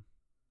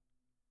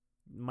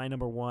 My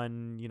number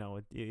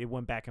 1, it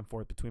went back and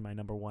forth between my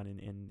number 1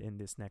 and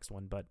this next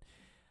one. But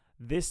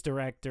this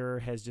director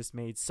has just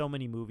made so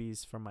many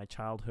movies from my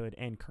childhood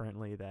and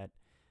currently that,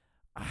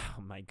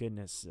 oh my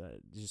goodness,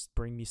 just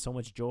bring me so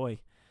much joy.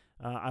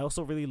 I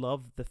also really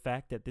love the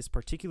fact that this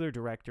particular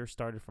director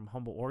started from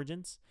humble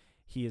origins.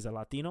 He is a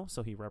Latino,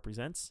 so he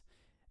represents.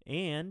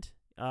 And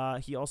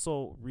he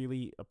also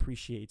really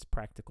appreciates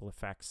practical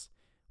effects,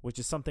 which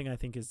is something I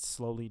think is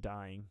slowly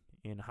dying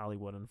in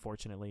Hollywood,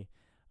 unfortunately.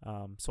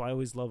 So I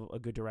always love a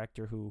good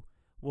director who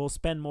will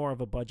spend more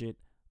of a budget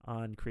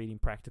on creating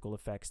practical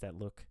effects that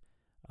look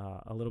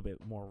a little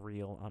bit more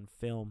real on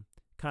film,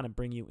 kind of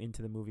bring you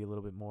into the movie a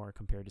little bit more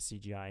compared to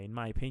CGI. In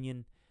my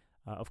opinion,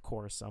 of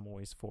course, I'm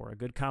always for a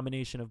good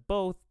combination of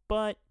both,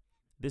 but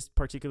this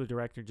particular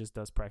director just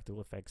does practical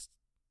effects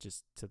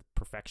just to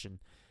perfection.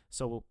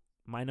 So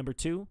my number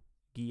 2,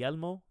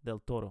 Guillermo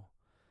del Toro.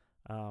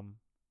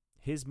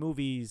 His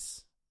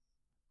movies,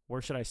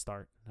 where should I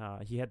start?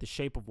 He had The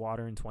Shape of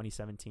Water in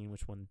 2017,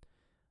 which won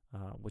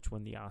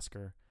the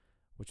Oscar,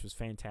 which was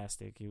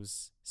fantastic. It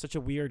was such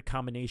a weird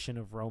combination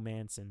of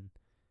romance and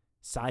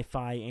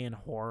sci-fi and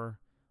horror,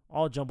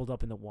 all jumbled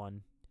up into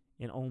one,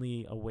 in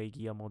only a way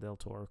Guillermo del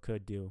Toro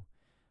could do.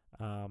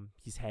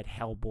 He's had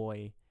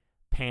Hellboy,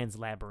 Pan's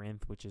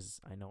Labyrinth, which is,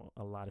 I know,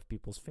 a lot of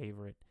people's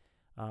favorite.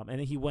 And then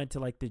he went to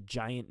like the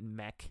giant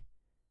mech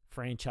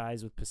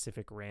franchise with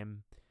Pacific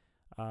Rim.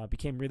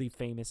 Became really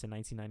famous in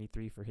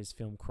 1993 for his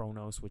film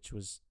Kronos, which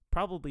was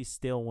probably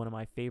still one of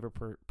my favorite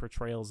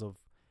portrayals of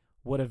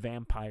what a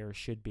vampire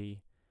should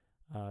be,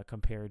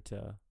 compared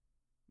to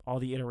all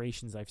the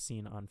iterations I've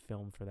seen on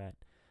film for that.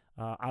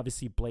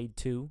 Obviously, Blade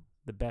 2,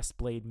 the best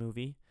Blade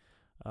movie,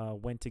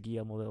 went to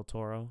Guillermo del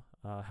Toro.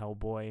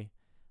 Hellboy,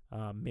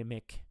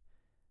 Mimic,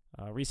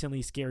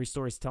 recently Scary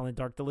Stories to Tell in the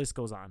Dark. The list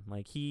goes on.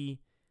 Like he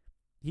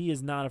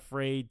is not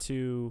afraid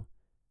to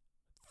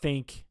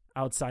think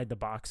outside the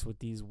box with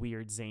these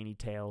weird zany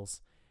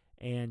tales,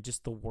 and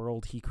just the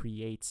world he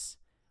creates,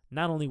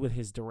 not only with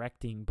his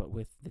directing but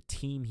with the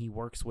team he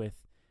works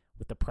with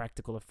the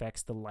practical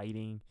effects, the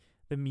lighting,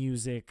 the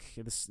music,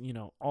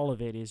 all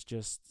of it is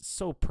just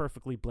so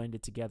perfectly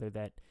blended together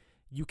that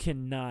you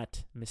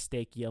cannot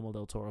mistake Guillermo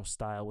del Toro's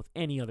style with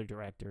any other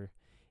director.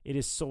 It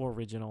is so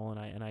original,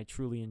 and I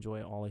truly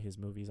enjoy all of his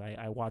movies.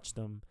 I watch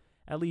them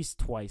at least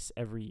twice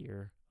every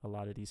year, a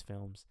lot of these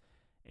films.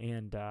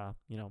 And, I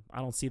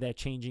don't see that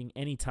changing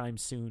anytime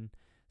soon.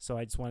 So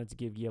I just wanted to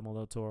give Guillermo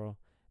del Toro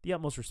the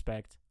utmost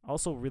respect. I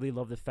also really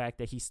love the fact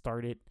that he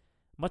started,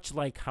 much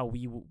like how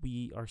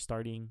we are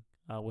starting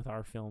with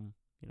our film,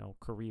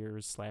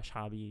 careers /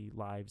 hobby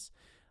lives.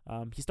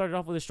 He started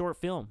off with a short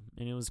film,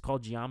 and it was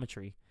called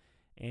Geometry.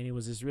 And it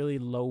was this really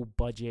low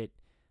budget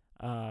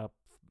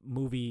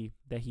movie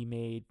that he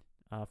made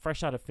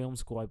fresh out of film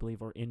school, I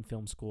believe, or in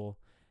film school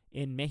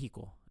in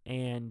Mexico.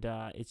 And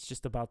it's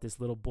just about this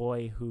little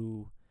boy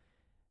who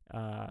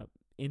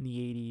in the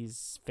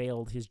 80s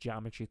failed his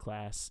geometry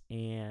class,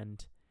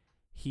 and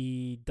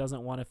he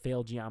doesn't want to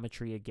fail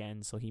geometry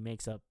again, so he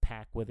makes a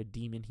pact with a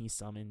demon he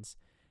summons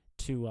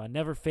to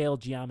never fail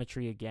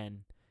geometry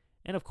again.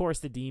 And of course,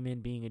 the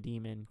demon, being a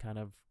demon, kind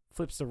of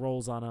flips the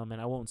roles on him,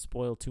 and I won't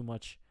spoil too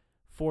much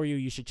for you.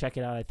 You should check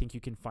it out. I think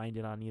you can find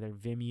it on either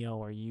Vimeo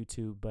or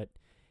YouTube, but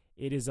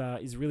it is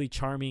really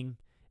charming.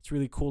 It's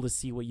really cool to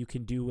see what you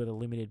can do with a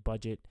limited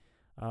budget.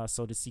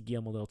 So to see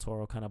Guillermo del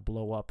Toro kind of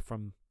blow up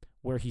from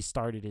where he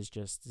started is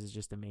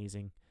just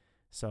amazing.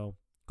 So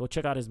go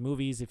check out his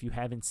movies if you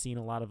haven't seen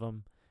a lot of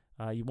them.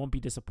 You won't be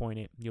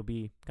disappointed. You'll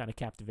be kind of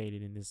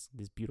captivated in this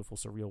beautiful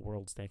surreal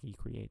worlds that he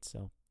creates.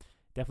 So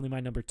definitely my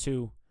number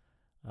 2.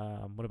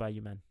 What about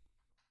you, man?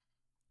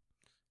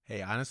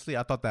 Hey, honestly,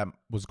 I thought that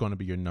was going to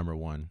be your number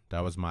 1.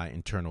 That was my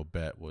internal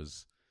bet,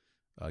 was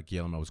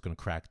Guillermo was going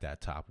to crack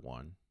that top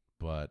 1.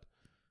 But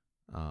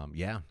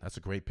yeah, that's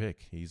a great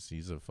pick.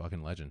 He's a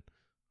fucking legend.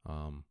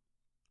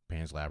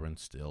 Pan's Labyrinth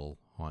still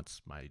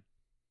haunts my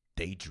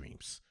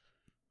daydreams.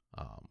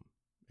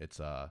 It's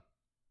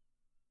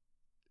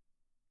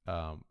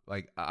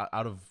like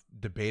out of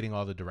debating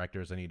all the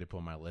directors I need to put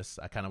on my list,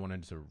 I kind of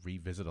wanted to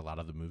revisit a lot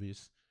of the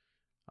movies.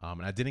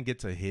 And I didn't get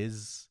to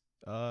his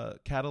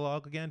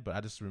catalog again, but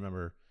I just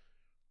remember,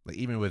 like,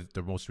 even with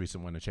the most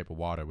recent one, The Shape of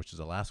Water, which is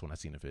the last one I've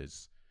seen of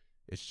his,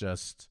 it's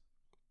just,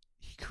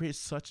 he creates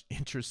such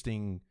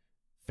interesting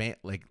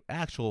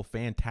actual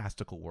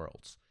fantastical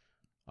worlds.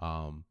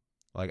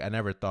 Like, I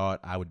never thought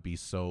I would be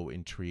so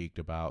intrigued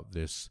about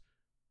this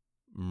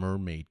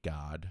mermaid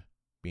god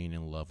being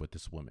in love with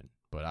this woman,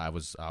 but I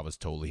was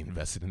totally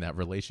invested in that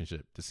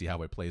relationship to see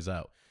how it plays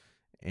out.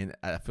 And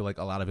I feel like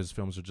a lot of his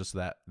films are just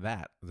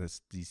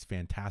these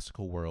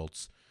fantastical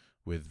worlds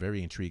with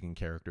very intriguing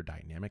character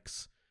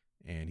dynamics,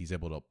 and he's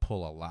able to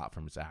pull a lot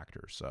from his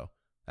actors. So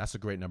that's a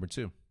great number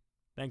 2.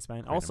 Thanks,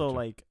 man. Also,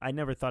 like, I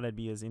never thought I'd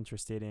be as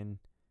interested in,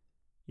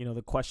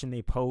 the question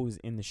they pose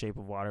in The Shape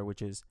of Water,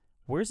 which is,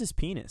 where's his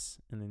penis?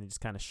 And then they just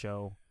kind of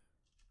show,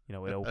 it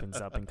opens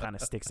up and kind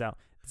of sticks out.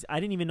 I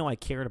didn't even know I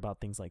cared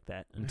about things like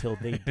that until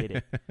they did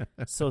it.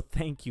 So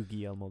thank you,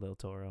 Guillermo del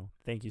Toro.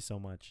 Thank you so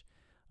much.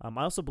 I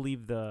also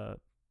believe the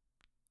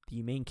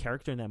main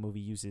character in that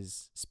movie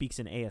speaks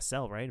in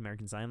ASL, right?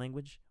 American Sign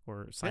Language,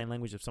 or sign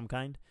language of some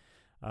kind,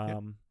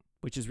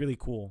 which is really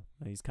cool.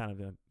 He's kind of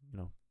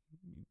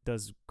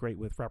does great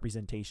with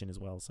representation as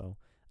well. So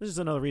this is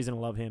another reason to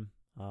love him.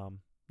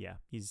 Yeah,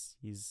 he's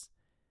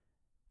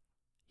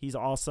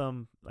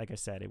awesome. Like I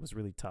said, it was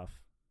really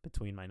tough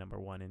between my number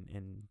 1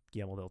 and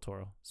Guillermo del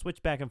Toro.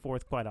 Switch back and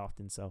forth quite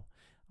often, so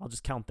I'll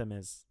just count them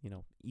as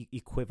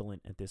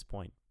equivalent at this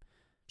point.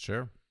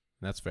 Sure,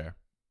 that's fair.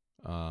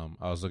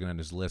 I was looking at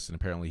his list, and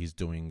apparently he's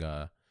doing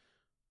a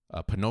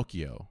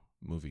Pinocchio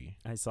movie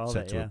I saw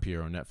set that. to Yeah.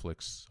 appear on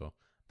Netflix. So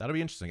that'll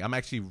be interesting. I'm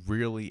actually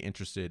really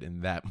interested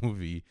in that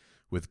movie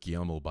with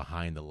Guillermo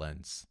behind the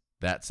lens.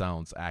 That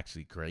sounds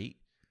actually great.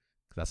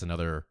 That's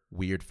another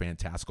weird,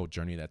 fantastical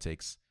journey that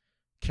takes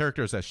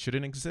characters that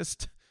shouldn't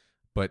exist,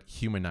 but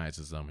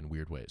humanizes them in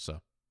weird ways.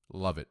 So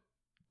love it.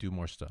 Do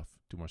more stuff.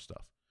 Do more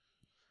stuff.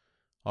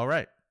 All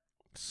right.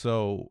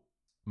 So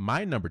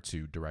my number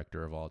 2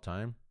 director of all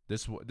time.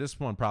 This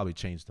one probably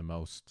changed the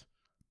most.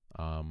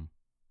 I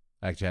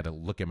actually had to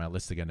look at my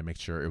list again to make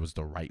sure it was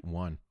the right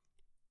one.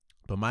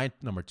 But my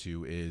number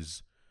 2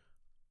 is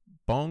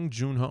Bong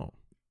Joon-ho.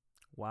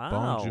 Wow.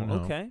 Bong Joon-ho.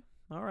 Okay.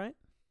 All right.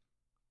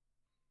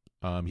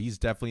 He's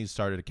definitely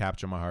started to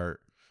capture my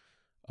heart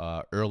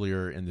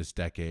earlier in this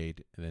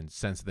decade, and then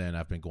since then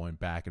I've been going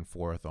back and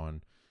forth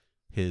on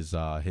his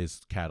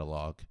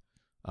catalog.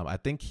 I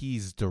think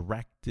he's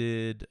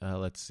directed.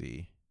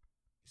 He's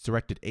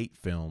directed 8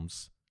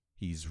 films.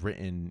 He's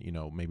written,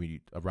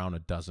 maybe around a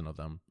dozen of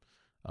them,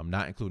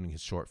 not including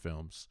his short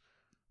films.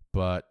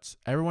 But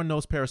everyone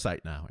knows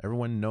Parasite now.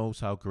 Everyone knows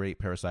how great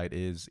Parasite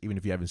is. Even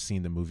if you haven't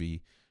seen the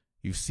movie,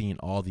 you've seen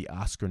all the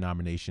Oscar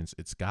nominations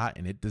it's got,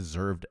 and it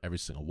deserved every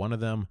single one of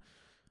them.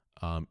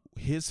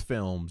 His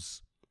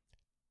films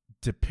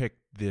depict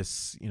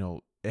this,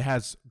 it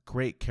has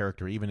great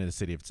character even in the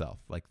city itself,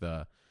 like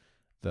the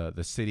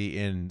city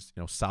in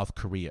South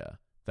Korea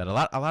that a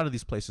lot of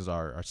these places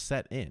are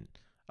set in.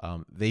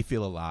 They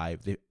feel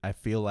alive. I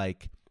feel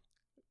like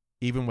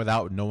even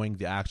without knowing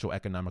the actual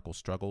economical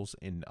struggles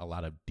in a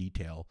lot of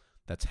detail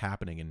that's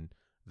happening in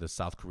the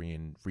South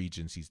Korean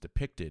regions he's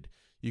depicted,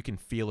 you can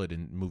feel it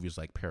in movies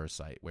like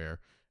Parasite, where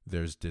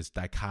there's this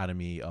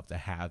dichotomy of the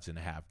haves and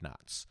the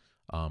have-nots.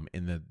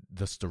 And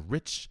the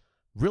rich,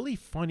 really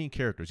funny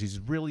characters. He's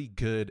really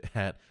good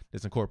at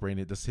this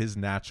incorporating his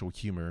natural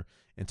humor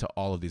into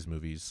all of these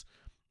movies.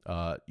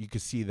 You can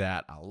see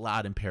that a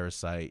lot in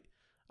Parasite.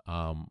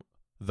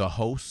 The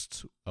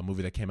Host, a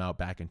movie that came out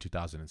back in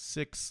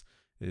 2006,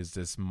 is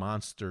this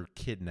monster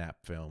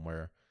kidnap film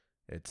where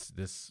it's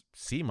this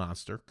sea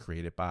monster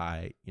created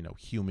by,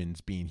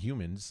 humans being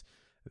humans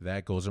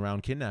that goes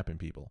around kidnapping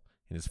people,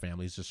 and his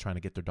family is just trying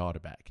to get their daughter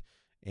back.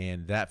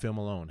 And that film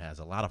alone has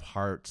a lot of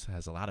heart,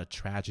 has a lot of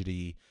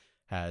tragedy,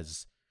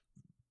 has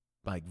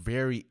like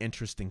very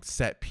interesting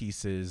set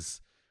pieces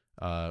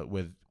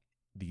with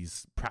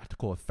these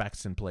practical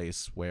effects in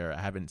place where I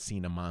haven't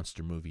seen a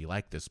monster movie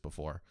like this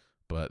before.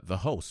 But The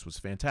Host was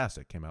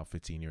fantastic. Came out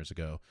 15 years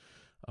ago.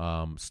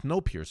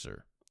 Snowpiercer.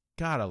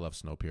 God, I love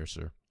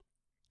Snowpiercer.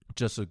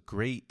 Just a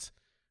great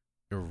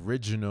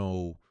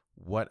original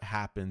what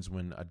happens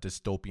when a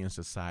dystopian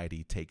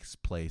society takes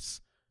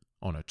place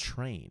on a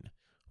train.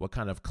 What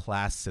kind of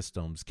class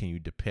systems can you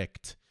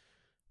depict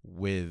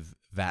with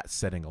that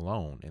setting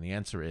alone? And the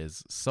answer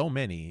is so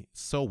many,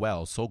 so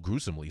well, so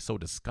gruesomely, so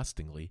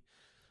disgustingly.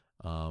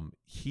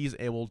 He's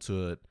able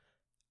to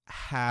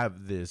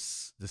have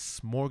this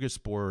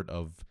smorgasbord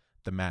of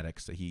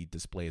thematics that he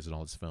displays in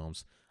all his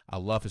films. I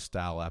love his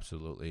style,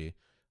 absolutely.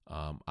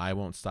 I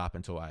won't stop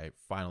until I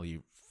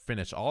finally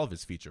finish all of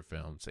his feature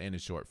films and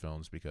his short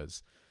films,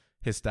 because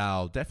his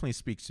style definitely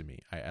speaks to me.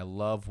 I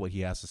love what he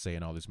has to say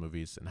in all these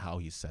movies and how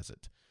he says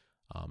it.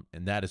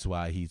 And that is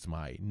why he's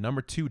my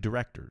number 2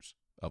 directors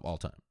of all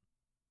time.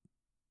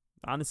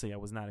 Honestly, I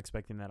was not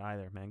expecting that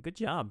either, man. Good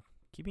job.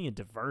 Keeping it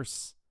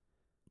diverse.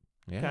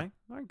 Yeah. Okay.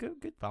 All right,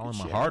 good. Following good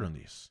my shit. heart on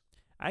these.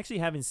 I actually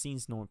haven't seen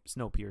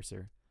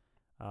Snowpiercer.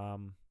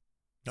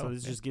 So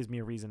this just gives me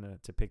a reason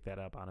to pick that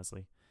up,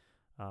 honestly.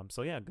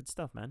 So yeah, good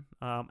stuff, man.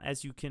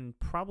 As you can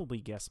probably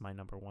guess my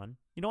number 1.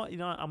 You know what?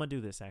 I'm going to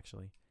do this,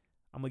 actually.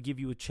 I'm going to give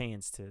you a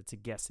chance to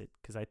guess it,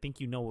 because I think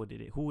you know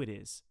who it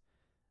is.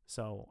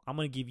 So I'm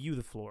going to give you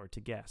the floor to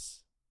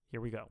guess.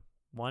 Here we go.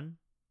 1,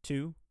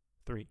 2,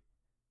 3.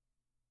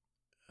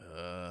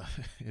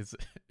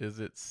 Is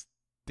it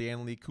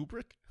Stanley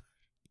Kubrick?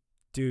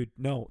 Dude,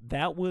 no.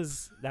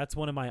 That's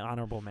one of my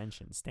honorable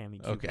mentions, Stanley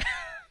Kubrick. Okay.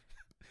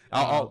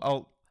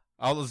 I'll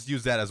just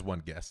use that as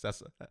one guess.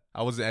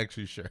 I wasn't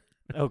actually sure.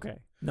 Okay.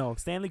 No,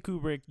 Stanley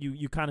Kubrick,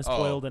 you kind of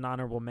spoiled an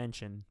honorable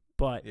mention,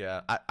 but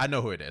yeah, I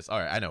know who it is. All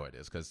right, I know who it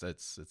is because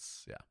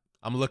it's yeah.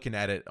 I'm looking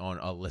at it on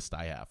a list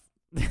I have.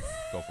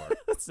 Go for it.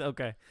 It's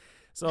okay.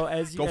 So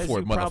as you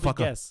it, probably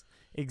guess,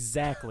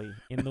 exactly.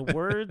 In the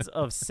words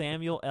of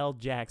Samuel L.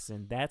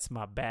 Jackson, that's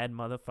my bad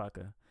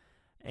motherfucker.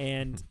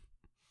 And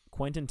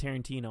Quentin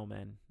Tarantino,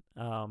 man.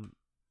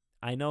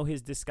 I know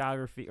his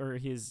discography, or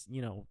his,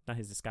 not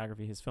his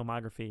discography, his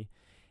filmography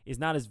is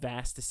not as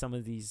vast as some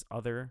of these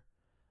other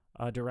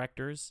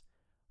directors,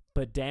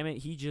 but damn it,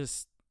 he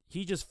just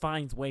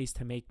finds ways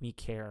to make me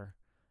care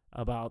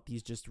about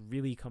these just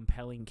really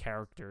compelling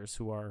characters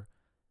who are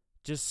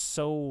just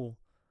so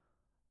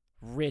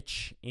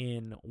rich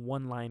in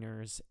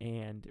one-liners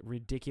and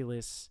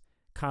ridiculous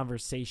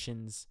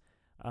conversations.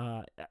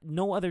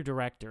 No other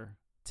director,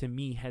 to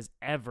me, has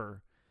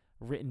ever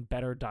written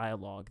better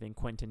dialogue than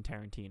Quentin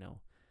Tarantino.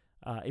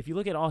 If you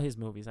look at all his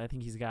movies, I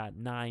think he's got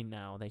 9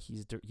 now that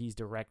he's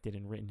directed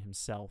and written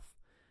himself.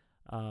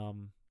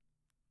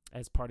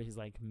 as part of his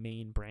like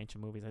main branch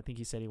of movies. I think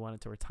he said he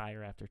wanted to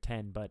retire after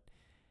 10, but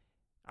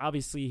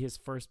obviously his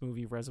first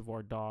movie,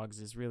 Reservoir Dogs,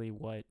 is really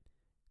what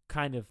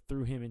kind of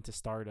threw him into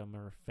stardom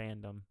or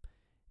fandom.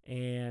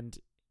 And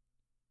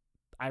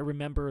I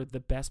remember the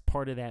best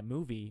part of that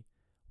movie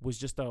was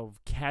just a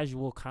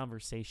casual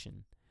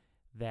conversation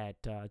that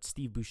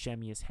Steve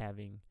Buscemi is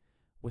having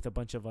with a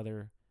bunch of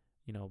other,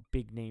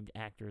 big named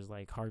actors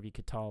like Harvey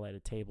Keitel at a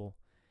table.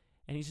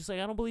 And he's just like,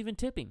 I don't believe in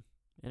tipping.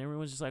 And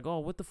everyone's just like, oh,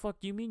 what the fuck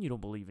do you mean you don't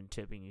believe in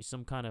tipping? You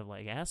some kind of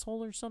like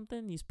asshole or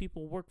something? These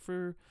people work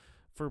for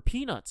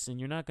peanuts and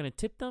you're not going to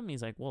tip them?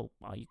 He's like, well,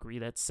 I agree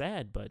that's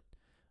sad, but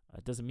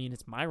it doesn't mean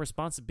it's my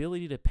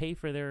responsibility to pay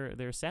for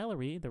their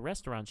salary. The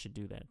restaurant should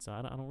do that. So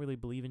I don't really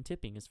believe in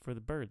tipping. It's for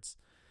the birds.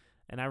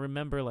 And I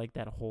remember like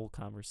that whole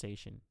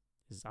conversation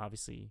is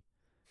obviously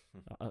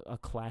a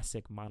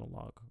classic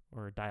monologue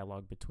or a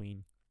dialogue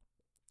between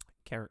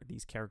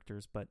these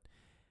characters. But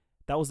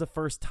that was the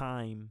first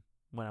time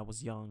when I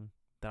was young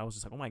that I was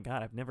just like, oh my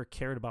God, I've never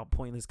cared about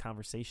pointless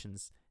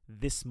conversations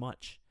this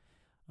much.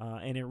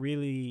 And it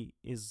really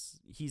is,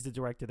 he's the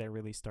director that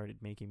really started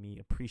making me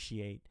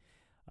appreciate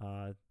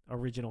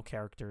original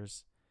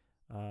characters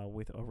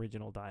with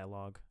original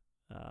dialogue.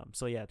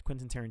 So yeah,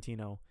 Quentin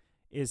Tarantino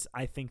is,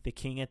 I think, the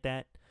king at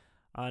that.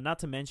 Not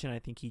to mention, I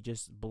think he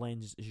just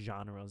blends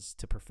genres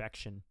to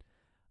perfection.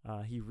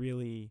 He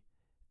really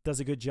does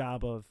a good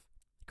job of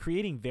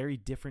creating very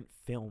different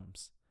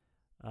films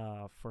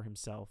for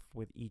himself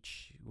with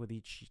each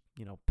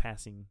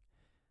passing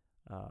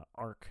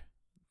arc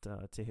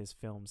to his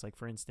films. Like,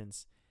 for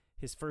instance,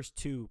 his first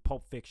two,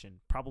 Pulp Fiction,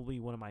 probably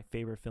one of my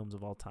favorite films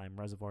of all time,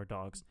 Reservoir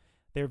Dogs.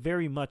 They're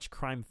very much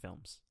crime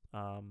films.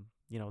 They're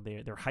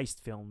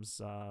heist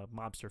films,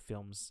 mobster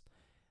films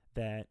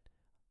that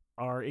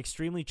are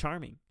extremely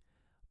charming.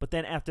 But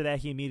then after that,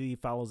 he immediately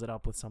follows it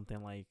up with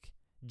something like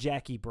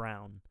Jackie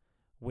Brown,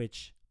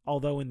 which,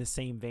 although in the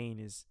same vein,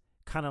 is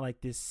kind of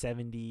like this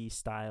 70s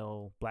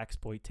style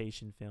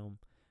blaxploitation film,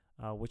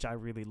 which I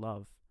really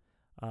love.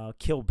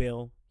 Kill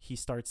Bill, he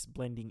starts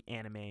blending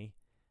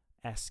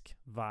anime-esque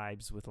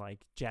vibes with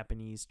like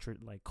Japanese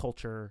like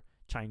culture,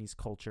 Chinese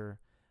culture,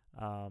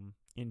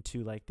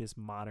 into like this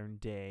modern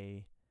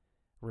day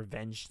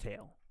revenge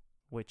tale,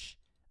 which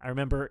I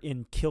remember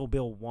in Kill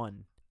Bill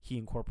 1, he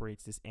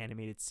incorporates this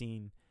animated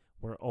scene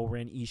where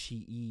Oren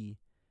Ishii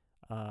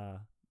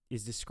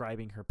is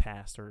describing her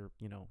past, or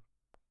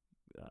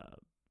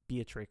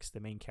Beatrix, the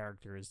main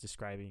character, is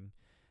describing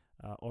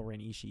Oren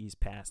Ishii's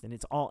past, and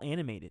it's all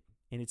animated,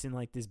 and it's in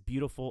like this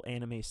beautiful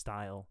anime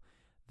style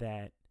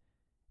that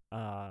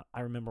I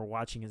remember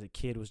watching as a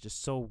kid. Was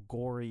just so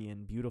gory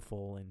and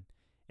beautiful, and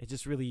it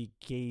just really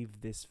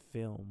gave this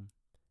film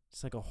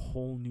just like a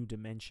whole new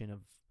dimension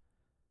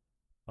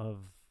of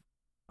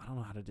I don't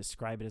know how to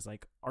describe it, as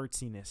like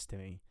artsiness to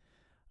me.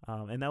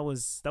 And that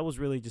was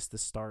really just the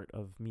start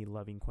of me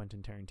loving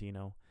Quentin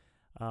Tarantino.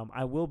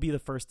 I will be the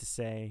first to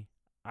say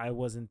I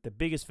wasn't the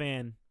biggest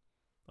fan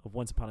of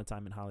Once Upon a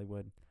Time in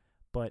Hollywood,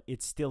 but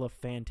it's still a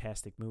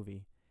fantastic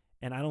movie.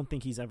 And I don't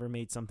think he's ever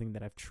made something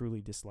that I've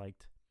truly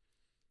disliked.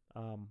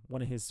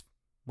 One of his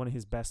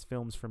best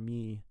films for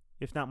me,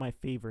 if not my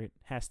favorite,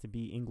 has to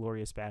be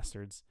Inglourious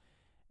Basterds.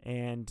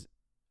 And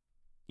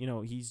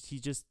he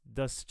just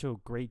does such a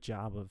great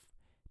job of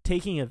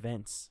taking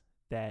events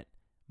that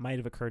might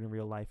have occurred in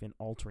real life and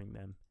altering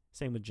them.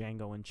 Same with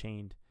Django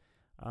Unchained,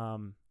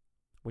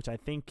 which I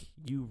think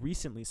you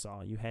recently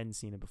saw. You hadn't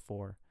seen it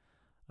before.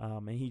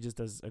 And he just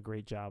does a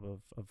great job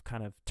of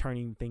kind of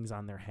turning things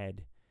on their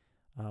head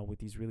with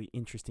these really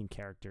interesting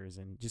characters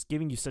and just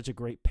giving you such a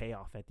great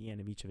payoff at the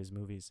end of each of his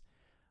movies.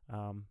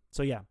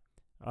 Samuel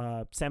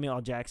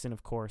L. Jackson,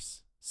 of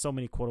course. So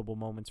many quotable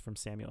moments from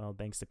Samuel L.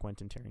 thanks to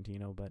Quentin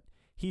Tarantino, but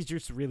he's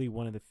just really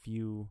one of the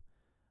few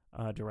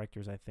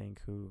directors, I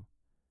think, who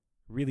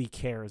really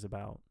cares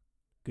about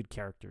good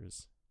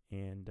characters.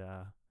 And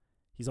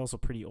he's also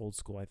pretty old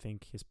school. I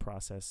think his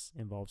process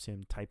involves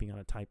him typing on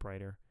a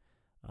typewriter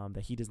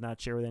that he does not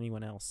share with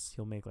anyone else.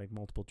 He'll make like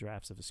multiple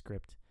drafts of a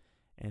script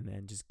and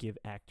then just give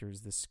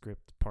actors the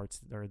script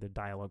parts or the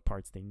dialogue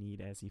parts they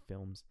need as he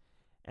films.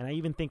 And I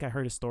even think I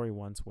heard a story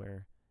once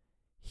where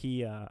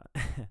he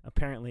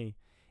apparently,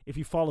 if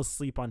you fall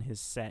asleep on his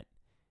set,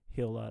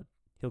 he'll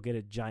get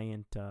a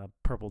giant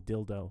purple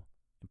dildo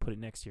and put it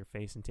next to your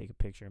face and take a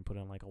picture and put it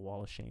on like a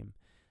wall of shame.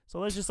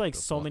 So there's just like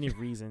so many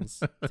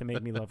reasons to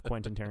make me love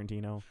Quentin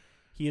Tarantino.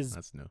 He is,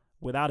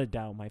 without a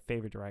doubt, my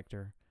favorite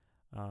director.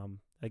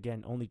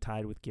 Again, only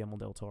tied with Guillermo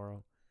del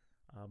Toro,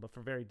 but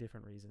for very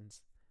different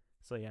reasons.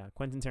 So yeah,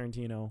 Quentin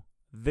Tarantino,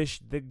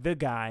 the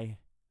guy,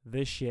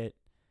 this shit.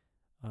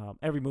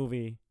 Every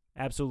movie,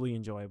 absolutely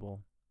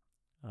enjoyable.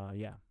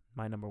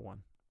 My number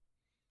one.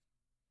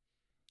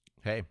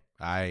 Hey,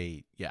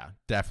 I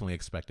definitely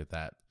expected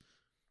that.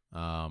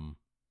 I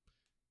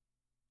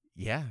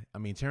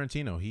mean,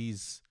 Tarantino,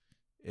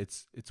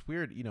 it's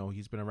weird,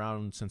 he's been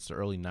around since the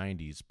early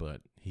 90s,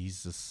 but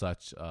he's just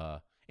such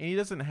and he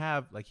doesn't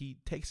have, like, he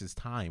takes his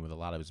time with a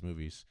lot of his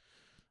movies.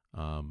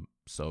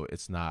 So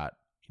it's not,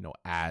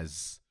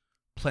 as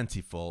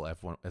plentiful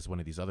as one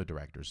of these other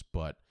directors,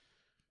 but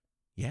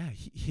yeah,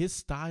 his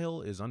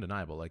style is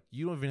undeniable. Like,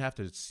 you don't even have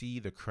to see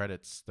the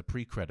credits, the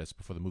pre-credits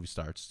before the movie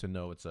starts to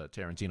know it's a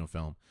Tarantino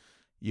film.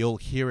 You'll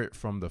hear it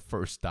from the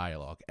first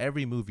dialogue.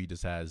 Every movie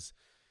just has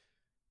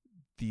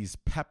these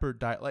peppered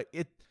dialogue. Like,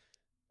 it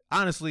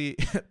honestly,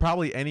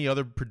 probably any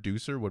other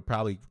producer would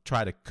probably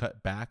try to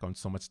cut back on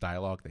so much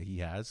dialogue that he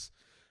has,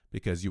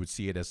 because you would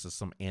see it as just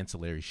some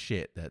ancillary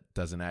shit that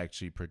doesn't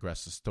actually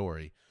progress the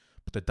story.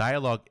 But the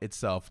dialogue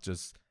itself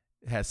just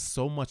has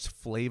so much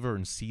flavor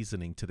and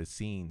seasoning to the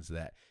scenes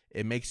that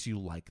it makes you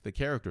like the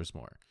characters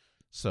more.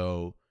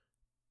 So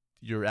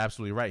you're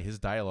absolutely right. His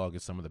dialogue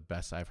is some of the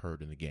best I've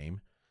heard in the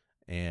game.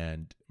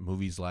 And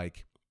movies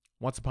like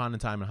Once Upon a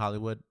Time in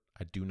Hollywood,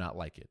 I do not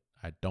like it.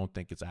 I don't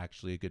think it's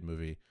actually a good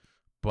movie.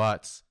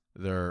 But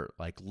they're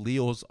like,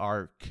 Leo's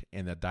arc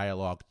and the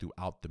dialogue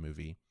throughout the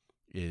movie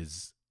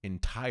is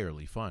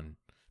entirely fun,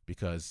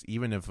 because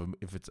even if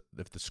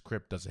the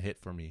script doesn't hit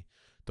for me,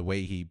 the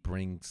way he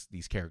brings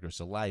these characters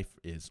to life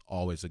is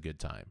always a good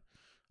time.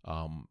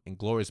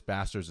 Inglourious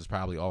Basterds is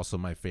probably also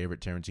my favorite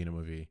Tarantino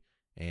movie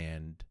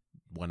and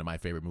one of my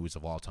favorite movies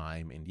of all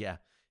time. And yeah,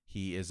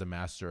 he is a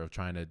master of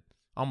trying to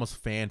almost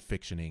fan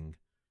fictioning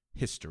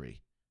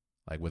history,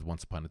 like with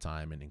Once Upon a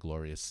Time and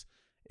Inglourious.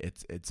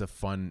 It's a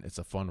fun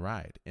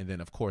ride. And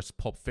then of course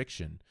Pulp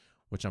Fiction,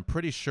 which I'm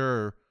pretty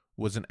sure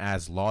wasn't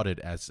as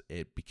lauded as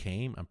it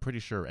became. I'm pretty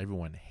sure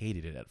everyone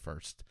hated it at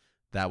first.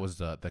 That was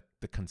the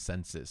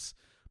consensus.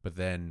 But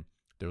then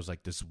there was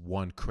like this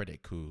one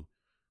critic who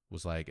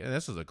was like,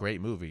 this is a great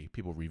movie.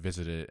 People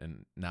revisited it,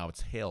 and now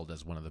it's hailed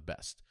as one of the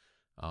best.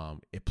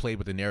 It played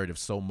with the narrative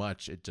so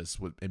much, it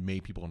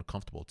made people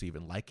uncomfortable to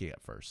even like it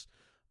at first.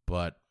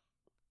 But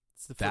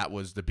that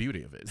was the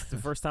beauty of it. It's the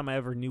first time I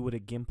ever knew what a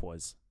GIMP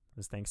was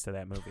thanks to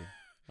that movie.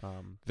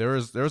 There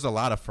was a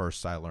lot of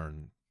firsts I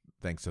learned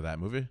thanks to that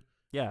movie.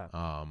 Yeah.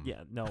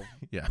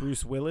 Yeah.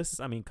 Bruce Willis.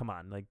 I mean, come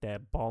on, like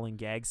that ball and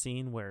gag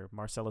scene where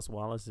Marcellus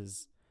Wallace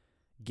is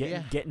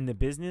getting the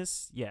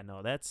business. Yeah,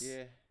 no,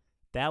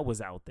 that was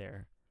out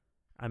there.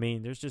 I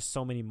mean, there's just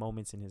so many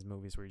moments in his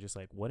movies where you're just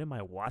like, what am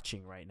I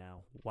watching right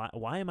now?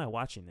 Why am I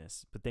watching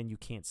this? But then you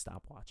can't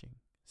stop watching.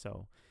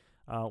 So,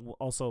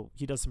 also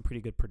he does some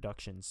pretty good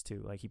productions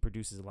too. Like, he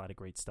produces a lot of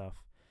great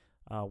stuff.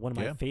 One of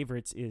my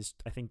favorites is,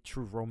 I think,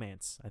 True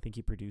Romance. I think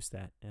he produced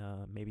that.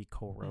 Maybe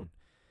co-wrote.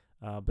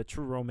 But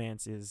True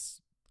Romance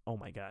is, oh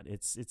my God,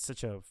 it's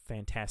such a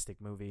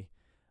fantastic movie.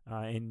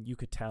 And you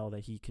could tell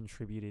that he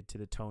contributed to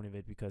the tone of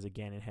it because,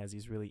 again, it has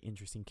these really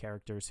interesting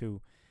characters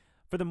who,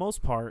 for the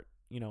most part,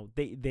 you know,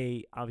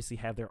 they obviously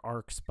have their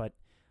arcs, but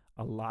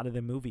a lot of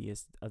the movie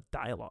is a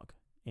dialogue.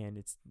 And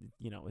it's,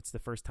 you know, it's the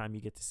first time you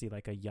get to see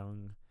like a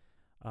young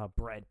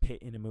Brad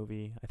Pitt in a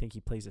movie. I think he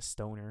plays a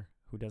stoner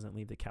who doesn't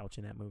leave the couch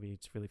in that movie.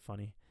 It's really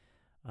funny.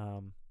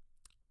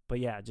 But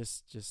yeah,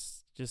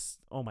 just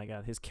oh my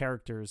God, his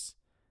characters,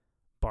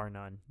 bar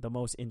none, the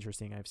most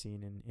interesting I've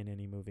seen in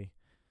any movie.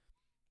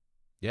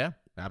 Yeah,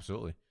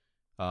 absolutely.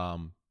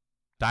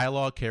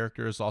 Dialogue,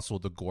 characters, also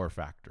the gore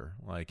factor.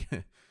 Like,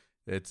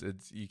 it's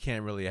you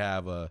can't really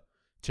have a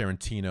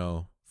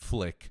Tarantino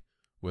flick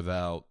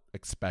without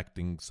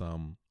expecting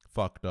some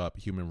fucked up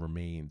human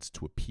remains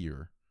to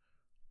appear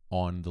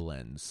on the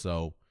lens.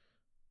 So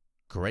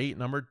great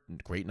number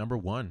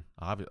one.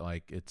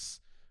 Like,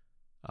 it's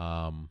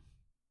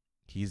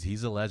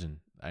he's a legend.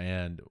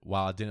 And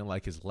while I didn't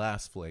like his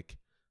last flick,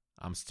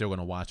 I'm still going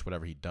to watch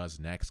whatever he does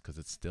next because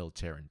it's still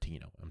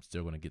Tarantino. I'm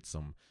still going to get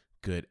some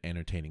good,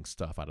 entertaining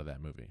stuff out of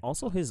that movie.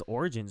 Also, his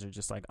origins are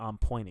just like on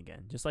point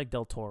again, just like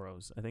Del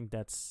Toro's. I think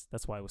that's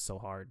why it was so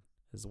hard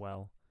as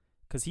well.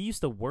 Because he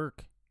used to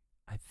work,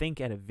 I think,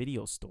 at a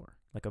video store,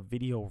 like a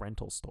video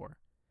rental store.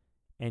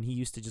 And he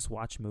used to just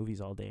watch movies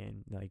all day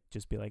and like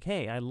just be like,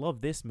 hey, I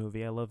love this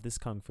movie. I love this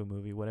Kung Fu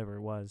movie, whatever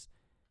it was.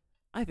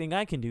 I think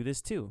I can do this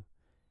too.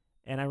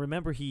 And I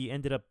remember he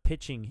ended up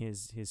pitching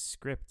his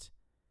script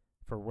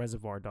for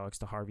Reservoir Dogs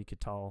to Harvey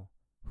Keitel,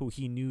 who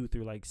he knew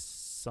through like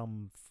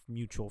some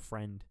mutual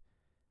friend.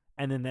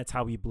 And then that's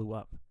how he blew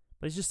up.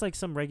 But it's just like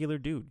some regular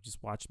dude,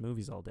 just watched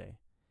movies all day.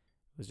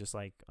 It was just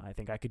like, I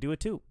think I could do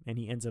it too. And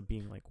he ends up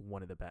being like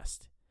one of the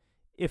best,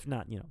 if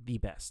not, you know, the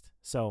best.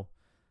 So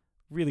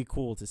really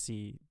cool to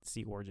see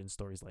origin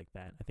stories like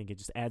that. I think it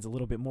just adds a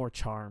little bit more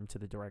charm to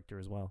the director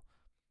as well.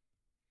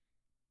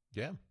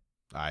 Yeah,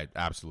 I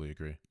absolutely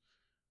agree.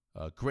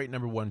 Great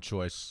number one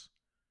choice.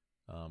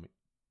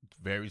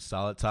 Very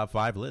solid top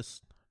 5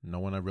 list. No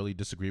one I really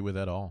disagree with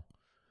at all.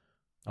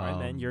 All right,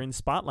 man, you're in the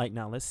spotlight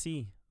now. Let's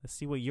see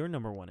what your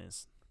number one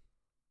is.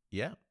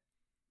 Yeah.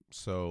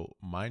 So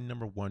my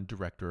number one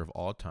director of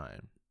all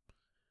time.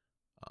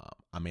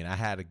 I mean, I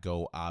had to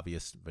go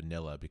obvious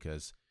vanilla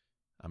because,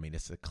 I mean,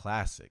 it's a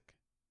classic.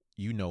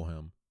 You know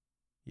him.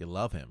 You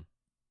love him.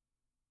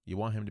 You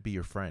want him to be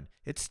your friend.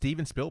 It's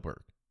Steven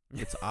Spielberg.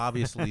 It's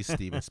obviously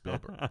Steven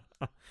Spielberg.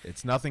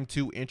 It's nothing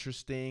too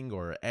interesting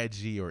or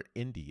edgy or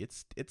indie.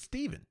 It's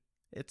Steven.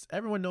 It's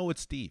everyone know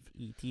it's Steve.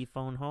 E.T.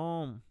 phone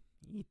home.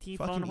 E.T.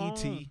 Fucking phone home.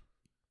 E.T.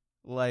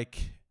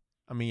 Like,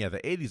 I mean, yeah, the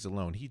 '80s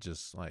alone, he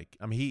just like,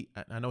 I mean,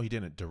 I know he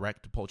didn't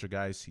direct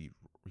Poltergeist. He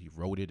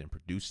wrote it and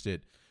produced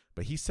it,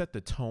 but he set the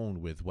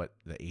tone with what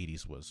the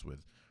 '80s was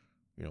with,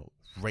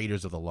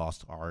 Raiders of the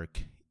Lost Ark,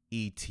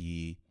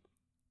 E.T.,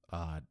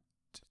 uh,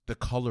 The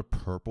Color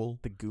Purple.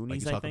 The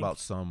Goonies, like you talk I think.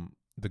 about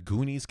the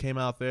Goonies came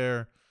out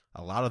there.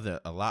 A lot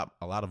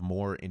of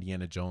more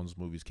Indiana Jones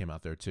movies came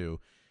out there too.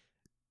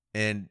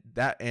 And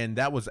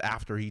that was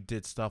after he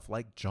did stuff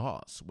like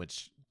Jaws,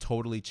 which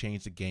totally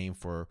changed the game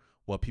for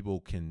what people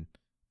can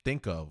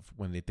think of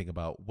when they think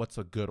about what's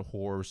a good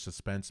horror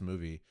suspense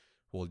movie.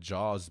 Well,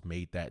 Jaws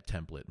made that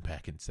template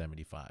back in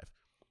 '75.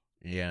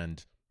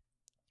 And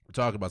we're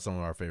talking about some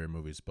of our favorite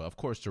movies, but of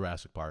course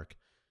Jurassic Park.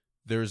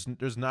 There's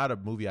not a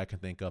movie I can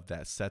think of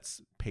that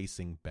sets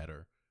pacing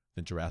better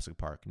than Jurassic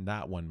Park.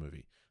 Not one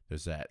movie.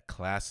 There's that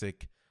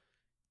classic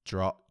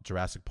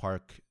Jurassic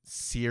Park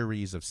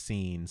series of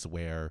scenes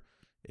where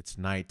it's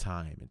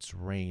nighttime, it's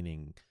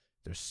raining,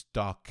 they're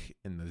stuck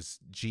in these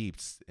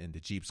jeeps, and the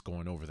jeep's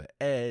going over the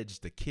edge,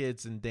 the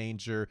kid's in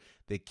danger.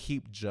 They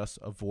keep just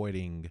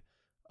avoiding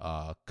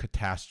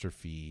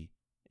catastrophe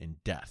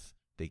and death.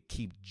 They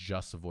keep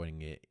just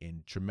avoiding it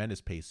in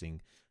tremendous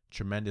pacing,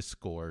 tremendous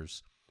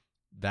scores.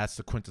 That's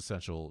the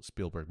quintessential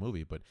Spielberg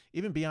movie. But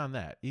even beyond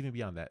that,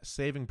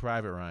 Saving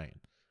Private Ryan.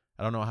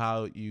 I don't know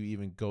how you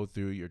even go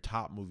through your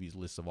top movies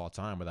list of all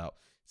time without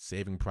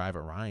Saving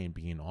Private Ryan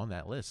being on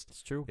that list.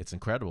 It's true. It's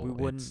incredible. We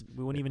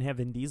wouldn't even have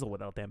Vin Diesel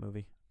without that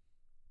movie.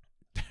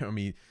 I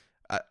mean,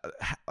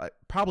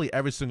 probably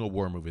every single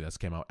war movie that's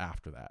came out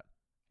after that.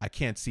 I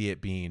can't see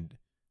it being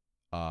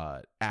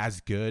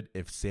as good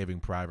if Saving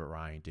Private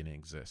Ryan didn't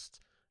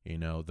exist.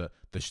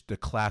 The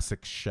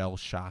classic shell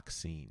shock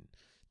scene,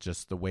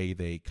 just the way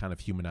they kind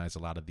of humanize a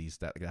lot of these,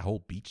 that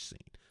whole beach scene,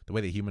 the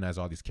way they humanize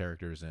all these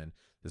characters, and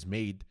just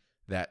made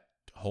that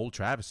whole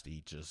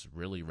travesty just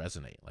really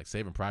resonate. Like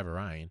Saving Private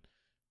Ryan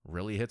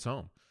really hits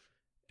home.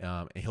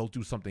 And he'll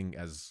do something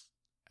as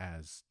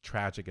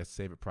tragic as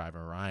Saving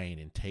Private Ryan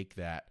and take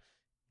that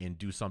and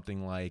do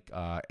something like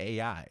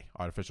AI,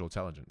 artificial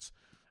intelligence.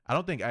 I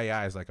don't think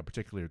AI is like a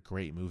particularly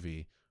great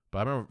movie, but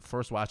I remember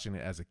first watching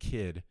it as a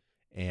kid,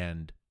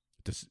 and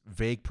this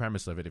vague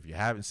premise of it, if you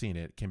haven't seen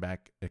it,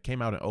 it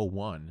came out in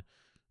 '01,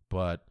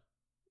 but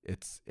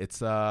it's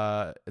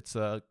a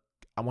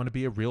I Want to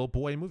Be a Real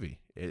Boy movie.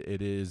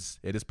 It is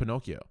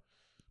Pinocchio.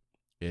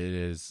 It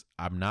is,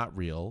 I'm not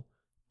real,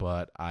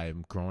 but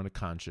I'm growing a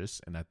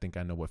conscious, and I think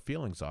I know what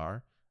feelings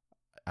are.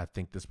 I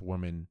think this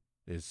woman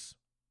is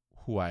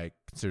who I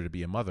consider to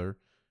be a mother,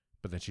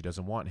 but then she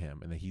doesn't want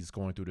him. And then he's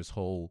going through this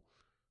whole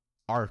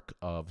arc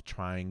of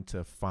trying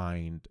to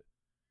find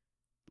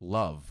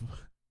love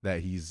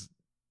that he's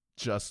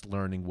just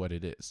learning what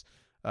it is.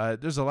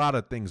 There's a lot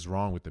of things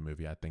wrong with the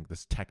movie, I think,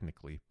 this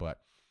technically,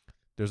 but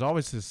there's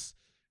always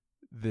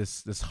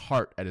this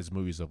heart at his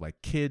movies of like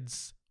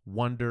kids,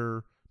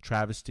 wonder,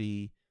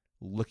 travesty,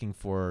 looking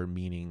for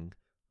meaning,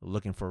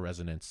 looking for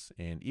resonance.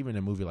 And even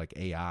a movie like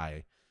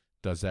AI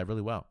does that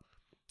really well.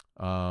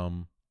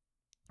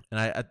 And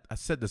I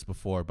said this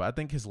before, but I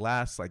think his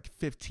last like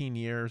 15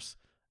 years,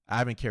 I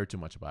haven't cared too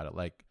much about it.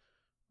 Like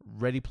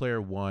Ready Player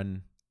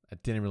One, I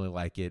didn't really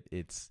like it.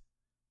 It's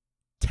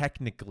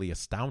technically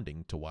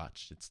astounding to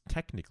watch.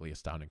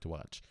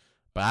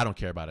 But I don't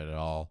care about it at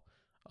all.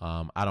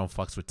 I don't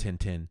fucks with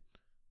Tintin.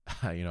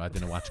 I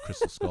didn't watch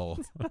Crystal Skull.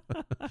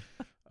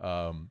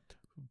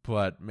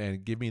 But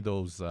man, give me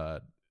those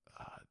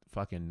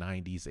fucking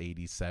 90s,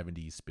 80s,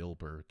 70s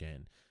Spielberg,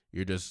 and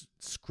you're just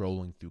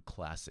scrolling through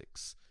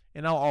classics.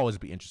 And I'll always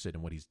be interested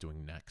in what he's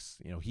doing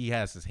next. He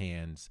has his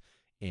hands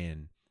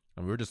in,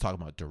 and we were just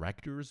talking about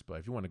directors, but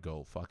if you want to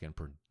go fucking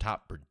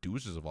top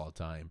producers of all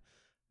time,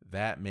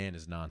 that man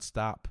is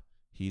nonstop.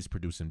 He's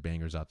producing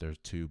bangers out there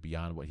too,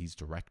 beyond what he's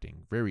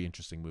directing. Very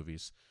interesting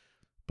movies.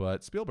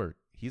 But Spielberg,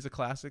 he's a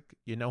classic.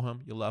 You know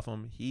him, you love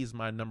him. He's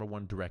my number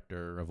one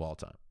director of all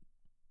time.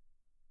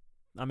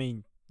 I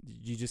mean,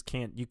 you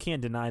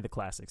can't deny the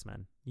classics,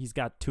 man. He's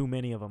got too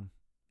many of them.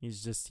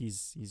 He's just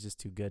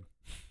too good.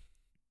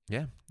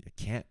 Yeah, you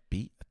can't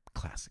beat a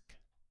classic.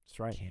 That's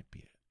right. Can't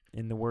beat it.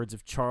 In the words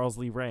of Charles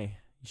Lee Ray,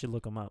 you should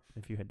look him up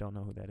if you don't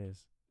know who that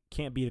is.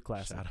 Can't beat a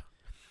classic.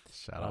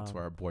 Shout out to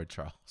our boy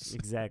Charles.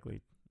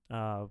 Exactly.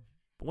 I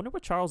wonder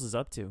what Charles is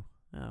up to.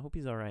 I hope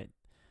he's all right.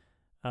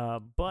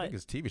 But I think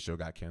his TV show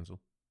got canceled.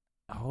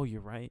 Oh,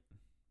 you're right.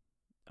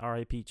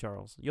 R.I.P.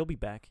 Charles. You'll be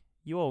back.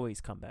 You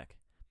always come back.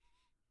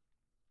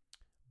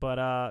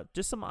 But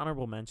just some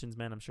honorable mentions,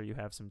 man. I'm sure you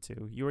have some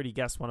too. You already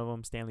guessed one of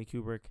them, Stanley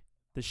Kubrick,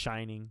 The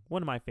Shining,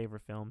 one of my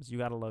favorite films. You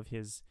gotta love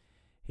his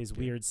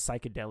weird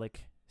psychedelic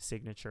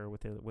signature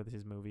with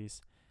his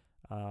movies.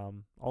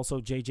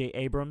 Also, J.J.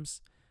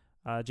 Abrams.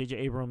 J.J.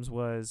 Abrams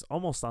was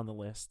almost on the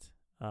list.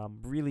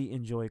 Really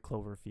enjoy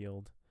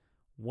Cloverfield.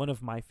 One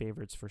of my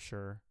favorites for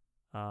sure.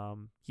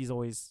 He's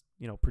always,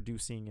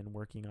 producing and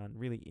working on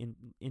really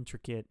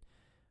intricate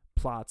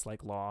plots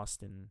like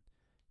Lost and,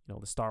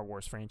 the Star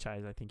Wars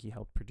franchise. I think he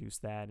helped produce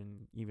that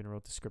and even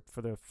wrote the script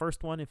for the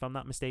first one, if I'm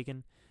not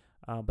mistaken.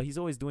 But he's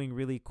always doing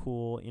really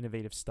cool,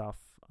 innovative stuff.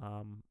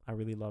 I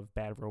really love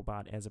Bad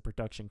Robot as a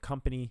production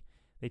company.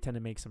 They tend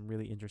to make some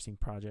really interesting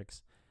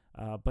projects.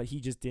 But he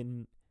just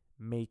didn't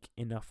make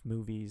enough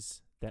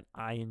movies that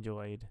I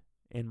enjoyed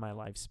in my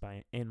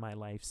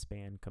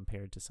lifespan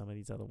compared to some of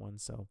these other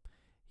ones. So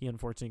he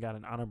unfortunately got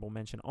an honorable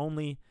mention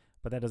only,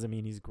 but that doesn't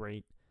mean he's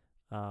great.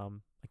 I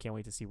can't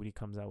wait to see what he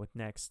comes out with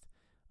next.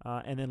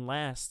 And then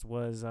last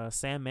was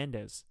Sam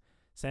Mendes.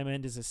 Sam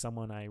Mendes is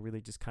someone I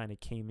really just kind of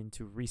came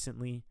into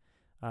recently.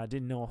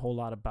 Didn't know a whole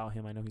lot about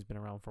him. I know he's been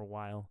around for a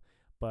while,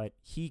 but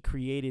he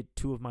created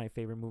two of my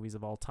favorite movies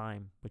of all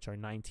time, which are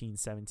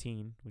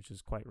 1917, which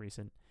is quite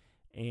recent,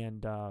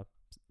 and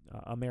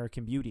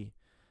American Beauty.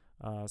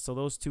 So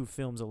those two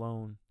films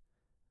alone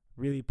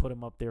really put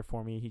him up there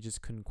for me. He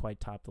just couldn't quite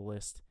top the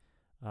list.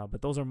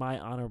 But those are my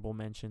honorable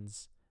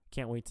mentions.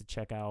 Can't wait to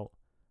check out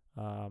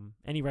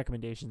any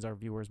recommendations our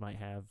viewers might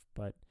have,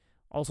 but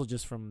also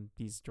just from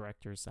these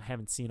directors. I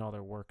haven't seen all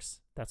their works.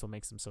 That's what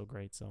makes them so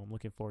great. So I'm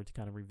looking forward to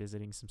kind of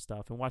revisiting some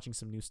stuff and watching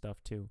some new stuff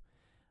too.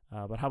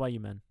 But how about you,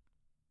 man?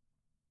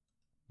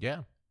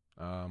 Yeah.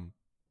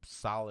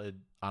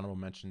 Solid honorable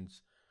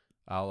mentions.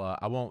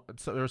 I won't.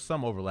 So there's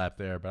some overlap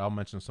there, but I'll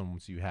mention some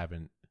you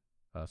haven't,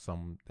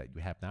 some that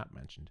you have not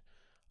mentioned.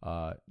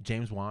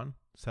 James Wan.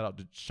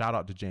 Shout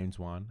out to James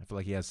Wan. I feel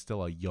like he has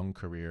still a young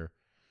career,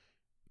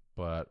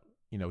 but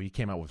he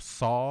came out with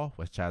Saw,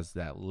 which has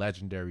that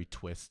legendary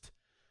twist,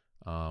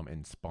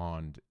 and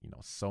spawned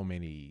so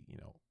many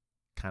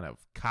kind of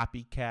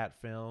copycat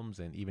films,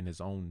 and even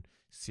his own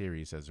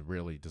series has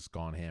really just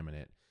gone ham in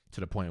it to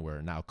the point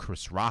where now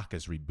Chris Rock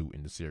is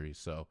rebooting the series.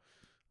 So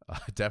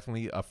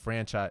definitely a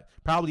franchise,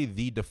 probably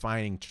the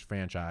defining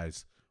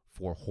franchise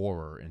for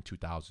horror in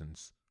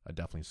 2000s. I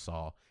definitely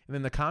Saw. And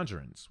then The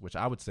Conjurings, which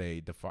I would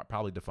say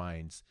probably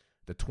defines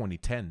the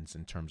 2010s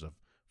in terms of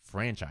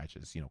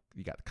franchises. You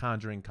got The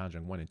Conjuring,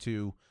 Conjuring 1 and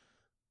 2,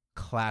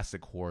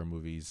 classic horror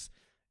movies.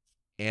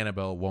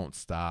 Annabelle Won't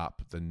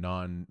Stop, The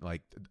Nun.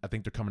 Like, I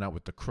think they're coming out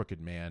with The Crooked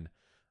Man.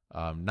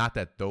 Not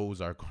that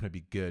those are going to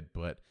be good,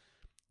 but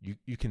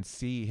you can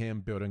see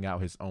him building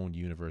out his own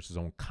universe, his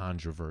own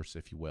Conjureverse,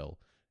 if you will.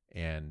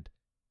 And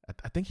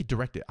I think he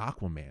directed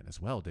Aquaman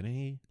as well, didn't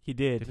he? He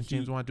did. Didn't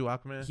James want to do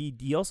Aquaman?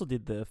 He also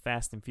did the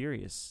Fast and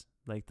Furious,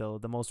 like the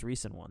most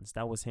recent ones.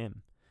 That was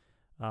him.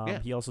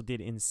 He also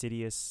did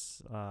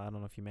Insidious. I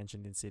don't know if you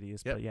mentioned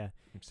Insidious, but yeah,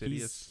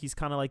 Insidious. He's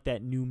kind of like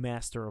that new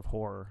master of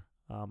horror.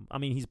 I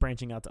mean, he's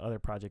branching out to other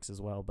projects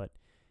as well, but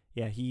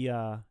yeah, he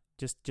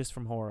just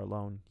from horror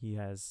alone, he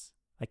has.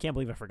 I can't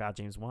believe I forgot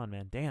James Wan,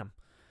 man. Damn,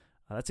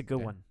 that's a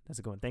good one. That's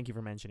a good one. Thank you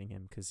for mentioning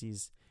him, because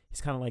he's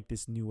kind of like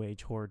this new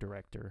age horror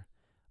director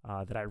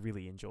that I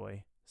really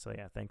enjoy. So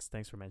yeah,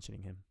 thanks for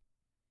mentioning him.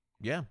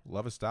 Yeah,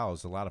 love his style.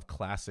 There's a lot of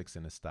classics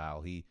in his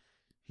style. He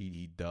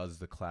does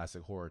the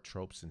classic horror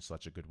tropes in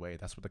such a good way.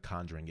 That's what The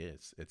Conjuring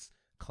is. It's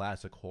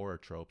classic horror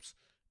tropes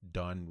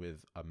done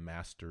with a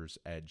master's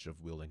edge of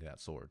wielding that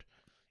sword.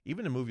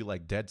 Even a movie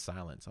like Dead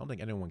Silence, I don't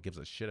think anyone gives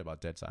a shit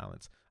about Dead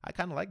Silence. I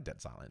kind of like Dead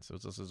Silence. It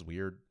was just this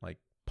weird, like,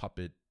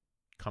 puppet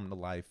come to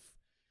life,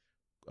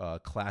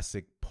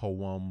 classic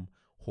poem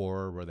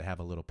horror where they have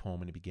a little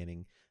poem in the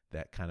beginning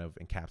that kind of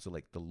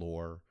encapsulate the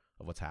lore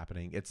of what's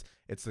happening. It's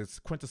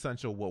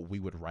quintessential what we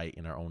would write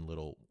in our own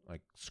little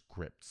like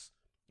scripts.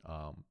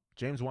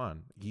 James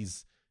Wan,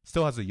 he's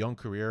still has a young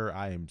career.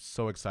 I am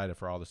so excited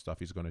for all the stuff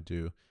he's going to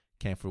do.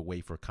 Can't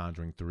wait for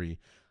Conjuring 3.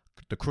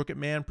 The Crooked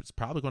Man is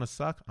probably going to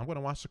suck. I'm going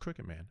to watch The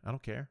Crooked Man. I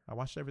don't care. I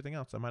watched everything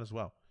else. I might as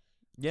well.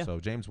 Yeah. So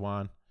James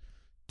Wan,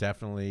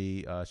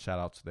 definitely shout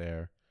outs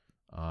there.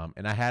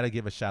 And I had to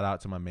give a shout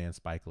out to my man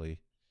Spike Lee.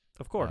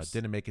 Of course.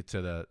 Didn't make it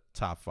to the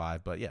top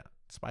 5, but yeah,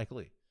 Spike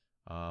Lee.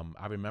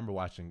 I remember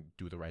watching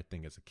Do the Right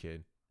Thing as a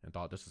kid and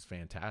thought this is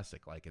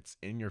fantastic. Like, it's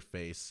in your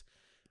face.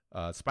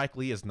 Spike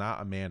Lee is not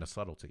a man of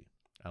subtlety.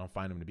 I don't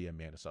find him to be a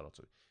man of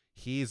subtlety.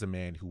 He is a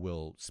man who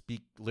will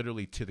speak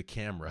literally to the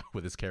camera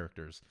with his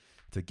characters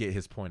to get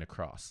his point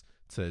across,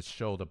 to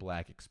show the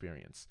black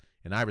experience.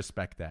 And I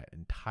respect that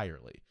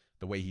entirely.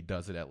 The way he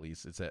does it, at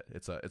least,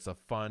 it's a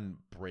fun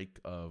break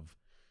of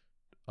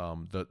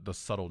the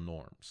subtle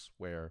norms,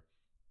 where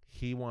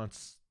he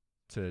wants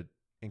to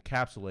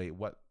encapsulate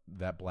what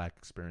that black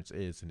experience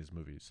is in his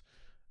movies.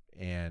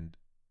 And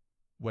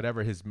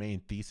whatever his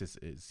main thesis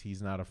is,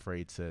 he's not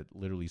afraid to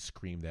literally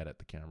scream that at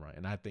the camera.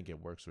 And I think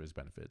it works for his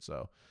benefit.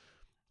 So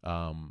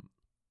a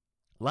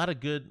lot of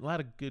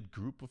good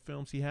group of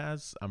films he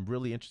has. I'm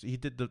really interested. He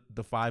did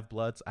the Five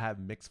Bloods. I have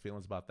mixed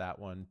feelings about that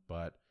one,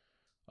 but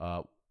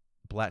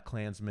Black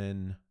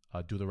Klansman,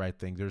 Do the Right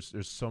Thing. There's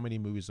so many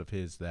movies of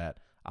his that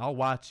I'll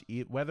watch,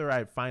 whether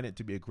I find it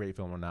to be a great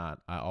film or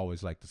not. I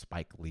always like the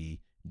Spike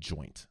Lee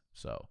joint.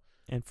 So,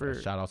 and for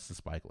shout outs to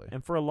Spike Lee.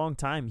 And for a long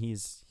time,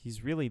 he's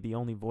really the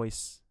only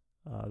voice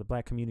the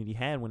black community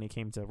had when it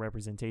came to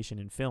representation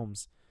in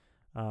films.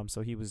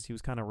 So he was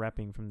kind of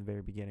repping from the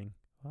very beginning,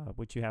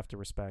 which you have to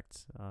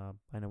respect.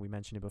 I know we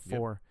mentioned it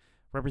before.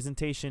 Yep.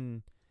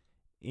 Representation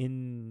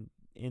in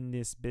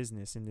this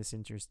business, in this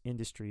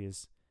industry,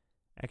 is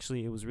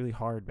actually, it was really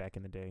hard back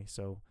in the day.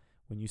 So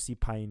when you see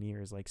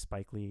pioneers like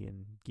Spike Lee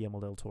and Guillermo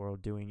del Toro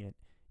doing it,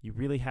 you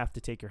really have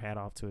to take your hat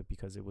off to it,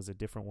 because it was a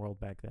different world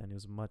back then. It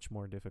was much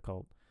more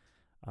difficult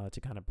to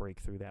kind of break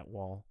through that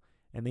wall.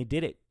 And they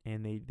did it,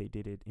 and they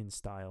did it in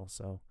style.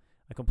 So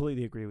I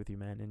completely agree with you,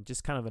 man. And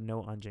just kind of a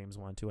note on James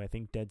Wan, too. I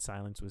think Dead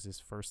Silence was his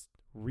first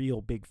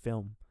real big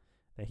film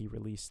that he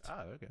released.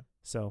 Ah, okay.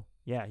 So,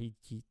 yeah, he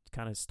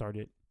kind of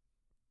started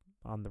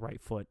on the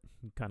right foot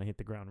and kind of hit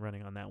the ground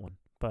running on that one.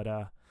 But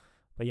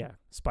yeah,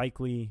 Spike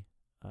Lee,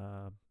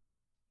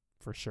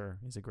 for sure,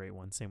 is a great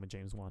one. Same with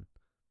James Wan.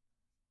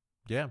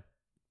 Yeah.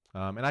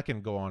 And I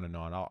can go on and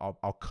on.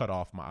 I'll cut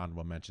off my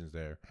honorable mentions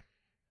there.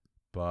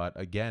 But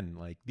again,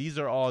 like, these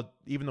are all,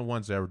 even the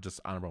ones that are just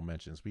honorable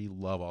mentions, we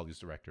love all these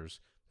directors.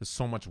 There's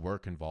so much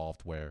work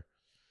involved where,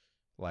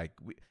 like,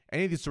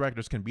 any of these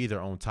directors can be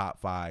their own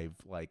top 5,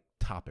 like,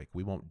 topic.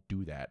 We won't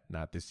do that,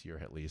 not this year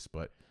at least,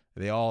 but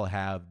they all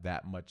have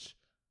that much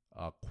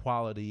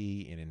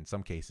quality, and in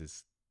some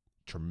cases,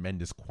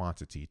 tremendous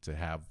quantity to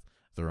have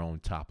their own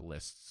top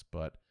lists.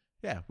 But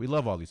yeah, we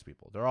love all these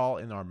people. They're all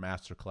in our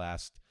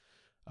masterclass.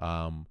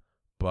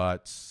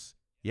 But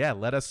yeah,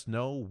 let us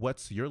know,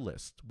 what's your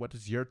list. What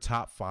does your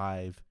top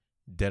 5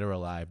 dead or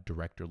alive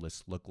director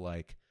list look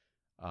like?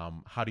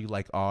 How do you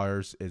like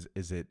ours?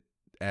 Is it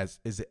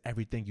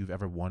everything you've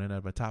ever wanted out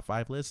of a top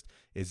 5 list?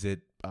 Is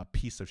it a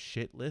piece of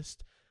shit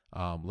list?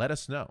 Let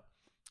us know.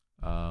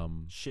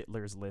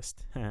 Schindler's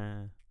List.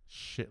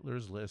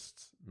 Schindler's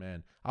List,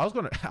 man. I was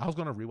gonna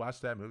rewatch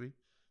that movie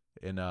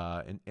in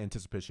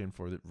anticipation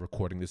for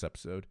recording this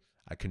episode.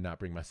 I could not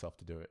bring myself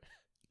to do it.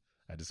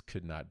 I just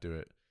could not do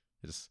it.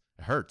 It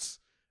hurts.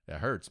 It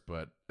hurts,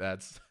 but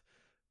that's,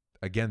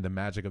 again, the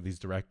magic of these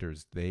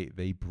directors.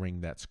 They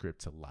bring that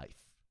script to life.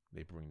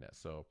 They bring that.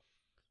 So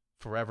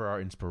forever our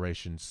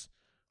inspirations.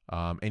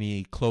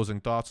 Any closing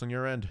thoughts on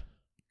your end?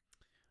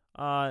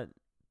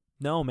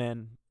 No,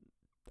 man.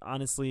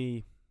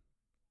 Honestly,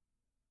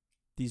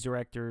 these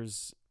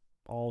directors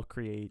all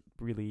create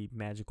really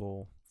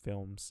magical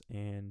films,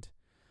 and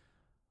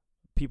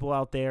people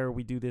out there,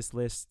 we do this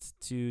list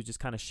to just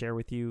kind of share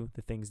with you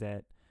the things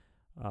that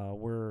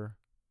were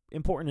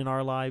important in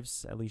our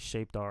lives, at least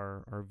shaped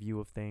our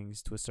view of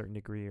things to a certain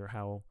degree, or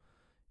how,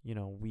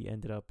 we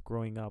ended up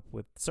growing up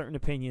with certain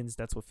opinions.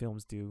 That's what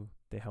films do.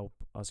 They help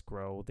us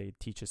grow. They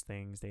teach us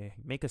things. They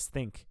make us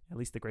think. At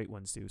least the great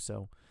ones do.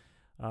 So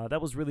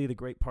that was really the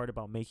great part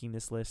about making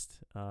this list.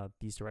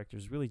 These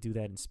directors really do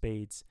that in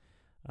spades.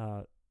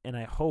 And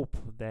I hope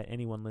that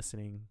anyone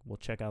listening will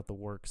check out the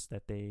works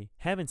that they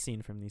haven't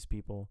seen from these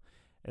people,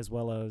 as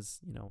well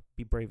as,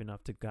 be brave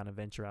enough to kind of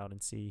venture out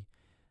and see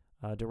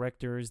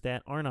directors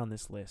that aren't on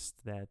this list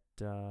that,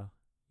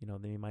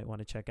 they might want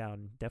to check out,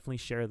 and definitely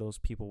share those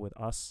people with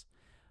us.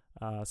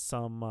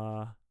 Some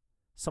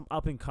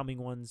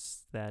up-and-coming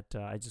ones that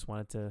I just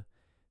wanted to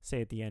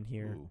say at the end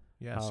here. Ooh,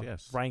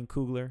 yes. Ryan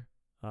Coogler,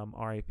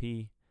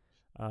 R.I.P.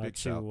 Big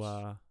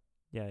shouts.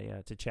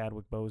 To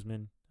Chadwick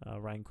Boseman.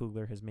 Ryan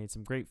Coogler has made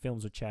some great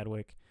films with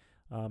Chadwick.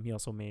 He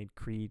also made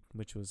Creed,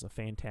 which was a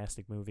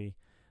fantastic movie.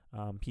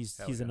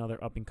 He's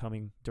another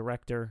up-and-coming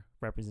director.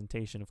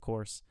 Representation, of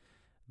course,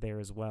 there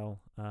as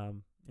well.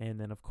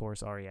 And then, of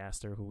course, Ari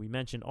Aster, who we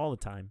mention all the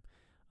time.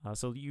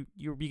 So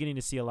you're beginning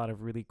to see a lot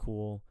of really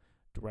cool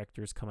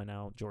directors coming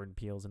out. Jordan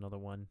Peele's another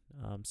one.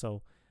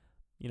 So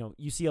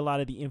you see a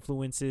lot of the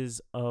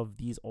influences of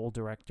these old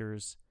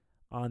directors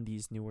on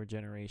these newer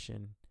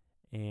generation,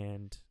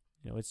 and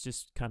it's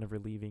just kind of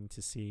relieving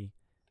to see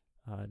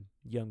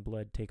young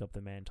blood take up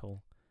the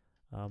mantle.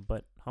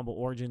 But humble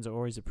origins are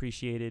always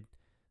appreciated,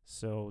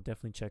 so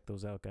definitely check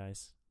those out,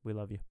 guys. We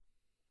love you.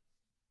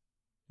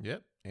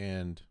 Yep.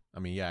 And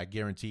I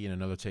guarantee in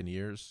another 10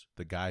 years,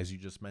 the guys you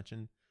just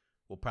mentioned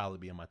will probably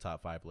be on my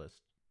top 5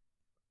 list.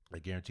 I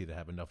guarantee they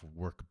have enough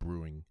work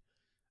brewing.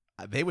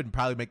 They would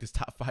probably make this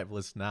top 5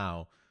 list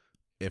now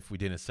if we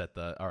didn't set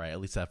at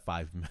least have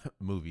 5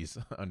 movies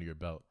under your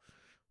belt.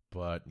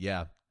 But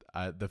yeah,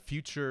 the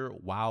future,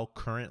 while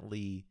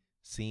currently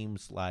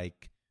seems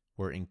like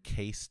we're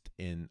encased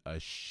in a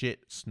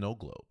shit snow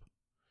globe,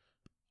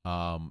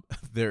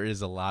 there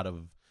is a lot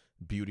of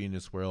beauty in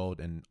this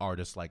world, and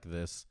artists like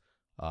this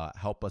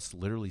help us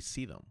literally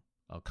see them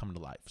come to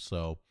life.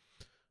 So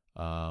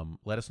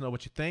let us know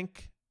what you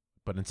think.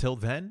 But until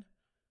then,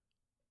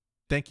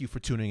 thank you for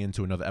tuning in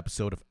to another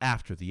episode of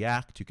After the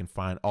Act. You can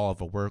find all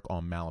of our work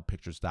on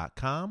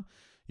malinpictures.com.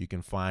 You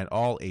can find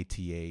all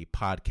ATA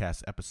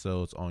podcast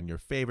episodes on your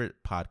favorite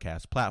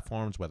podcast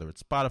platforms, whether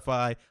it's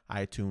Spotify,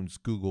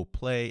 iTunes, Google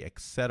Play,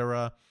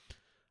 etc.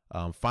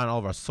 Find all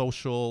of our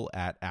social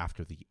at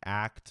After the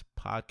Act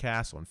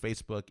podcast on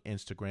Facebook,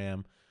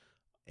 Instagram,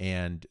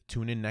 and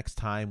tune in next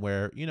time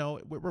where,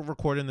 we're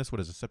recording this.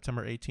 What is it,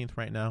 September 18th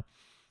right now?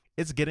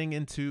 It's getting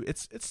into,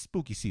 it's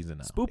spooky season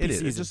now. Spooky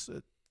season. It's just,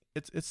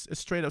 it's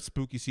straight up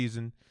spooky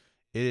season.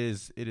 It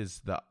is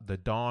the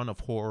dawn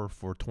of horror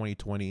for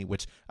 2020,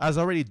 which has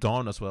already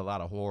dawned us with a lot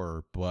of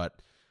horror.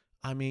 But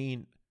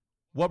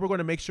what we're going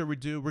to make sure we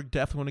do, we're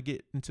definitely going to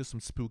get into some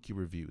spooky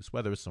reviews,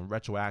 whether it's some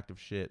retroactive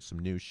shit, some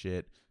new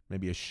shit,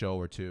 maybe a show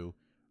or two.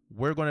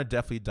 We're going to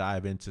definitely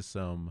dive into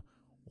some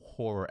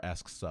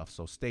horror-esque stuff.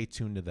 So stay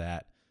tuned to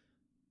that.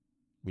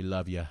 We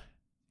love you.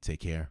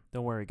 Take care.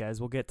 Don't worry, guys.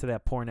 We'll get to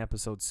that porn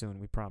episode soon.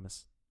 We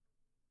promise.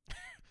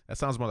 That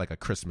sounds more like a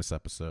Christmas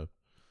episode.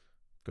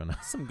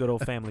 Some good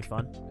old family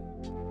fun.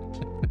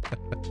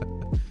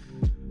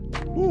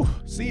 Woo,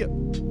 see ya.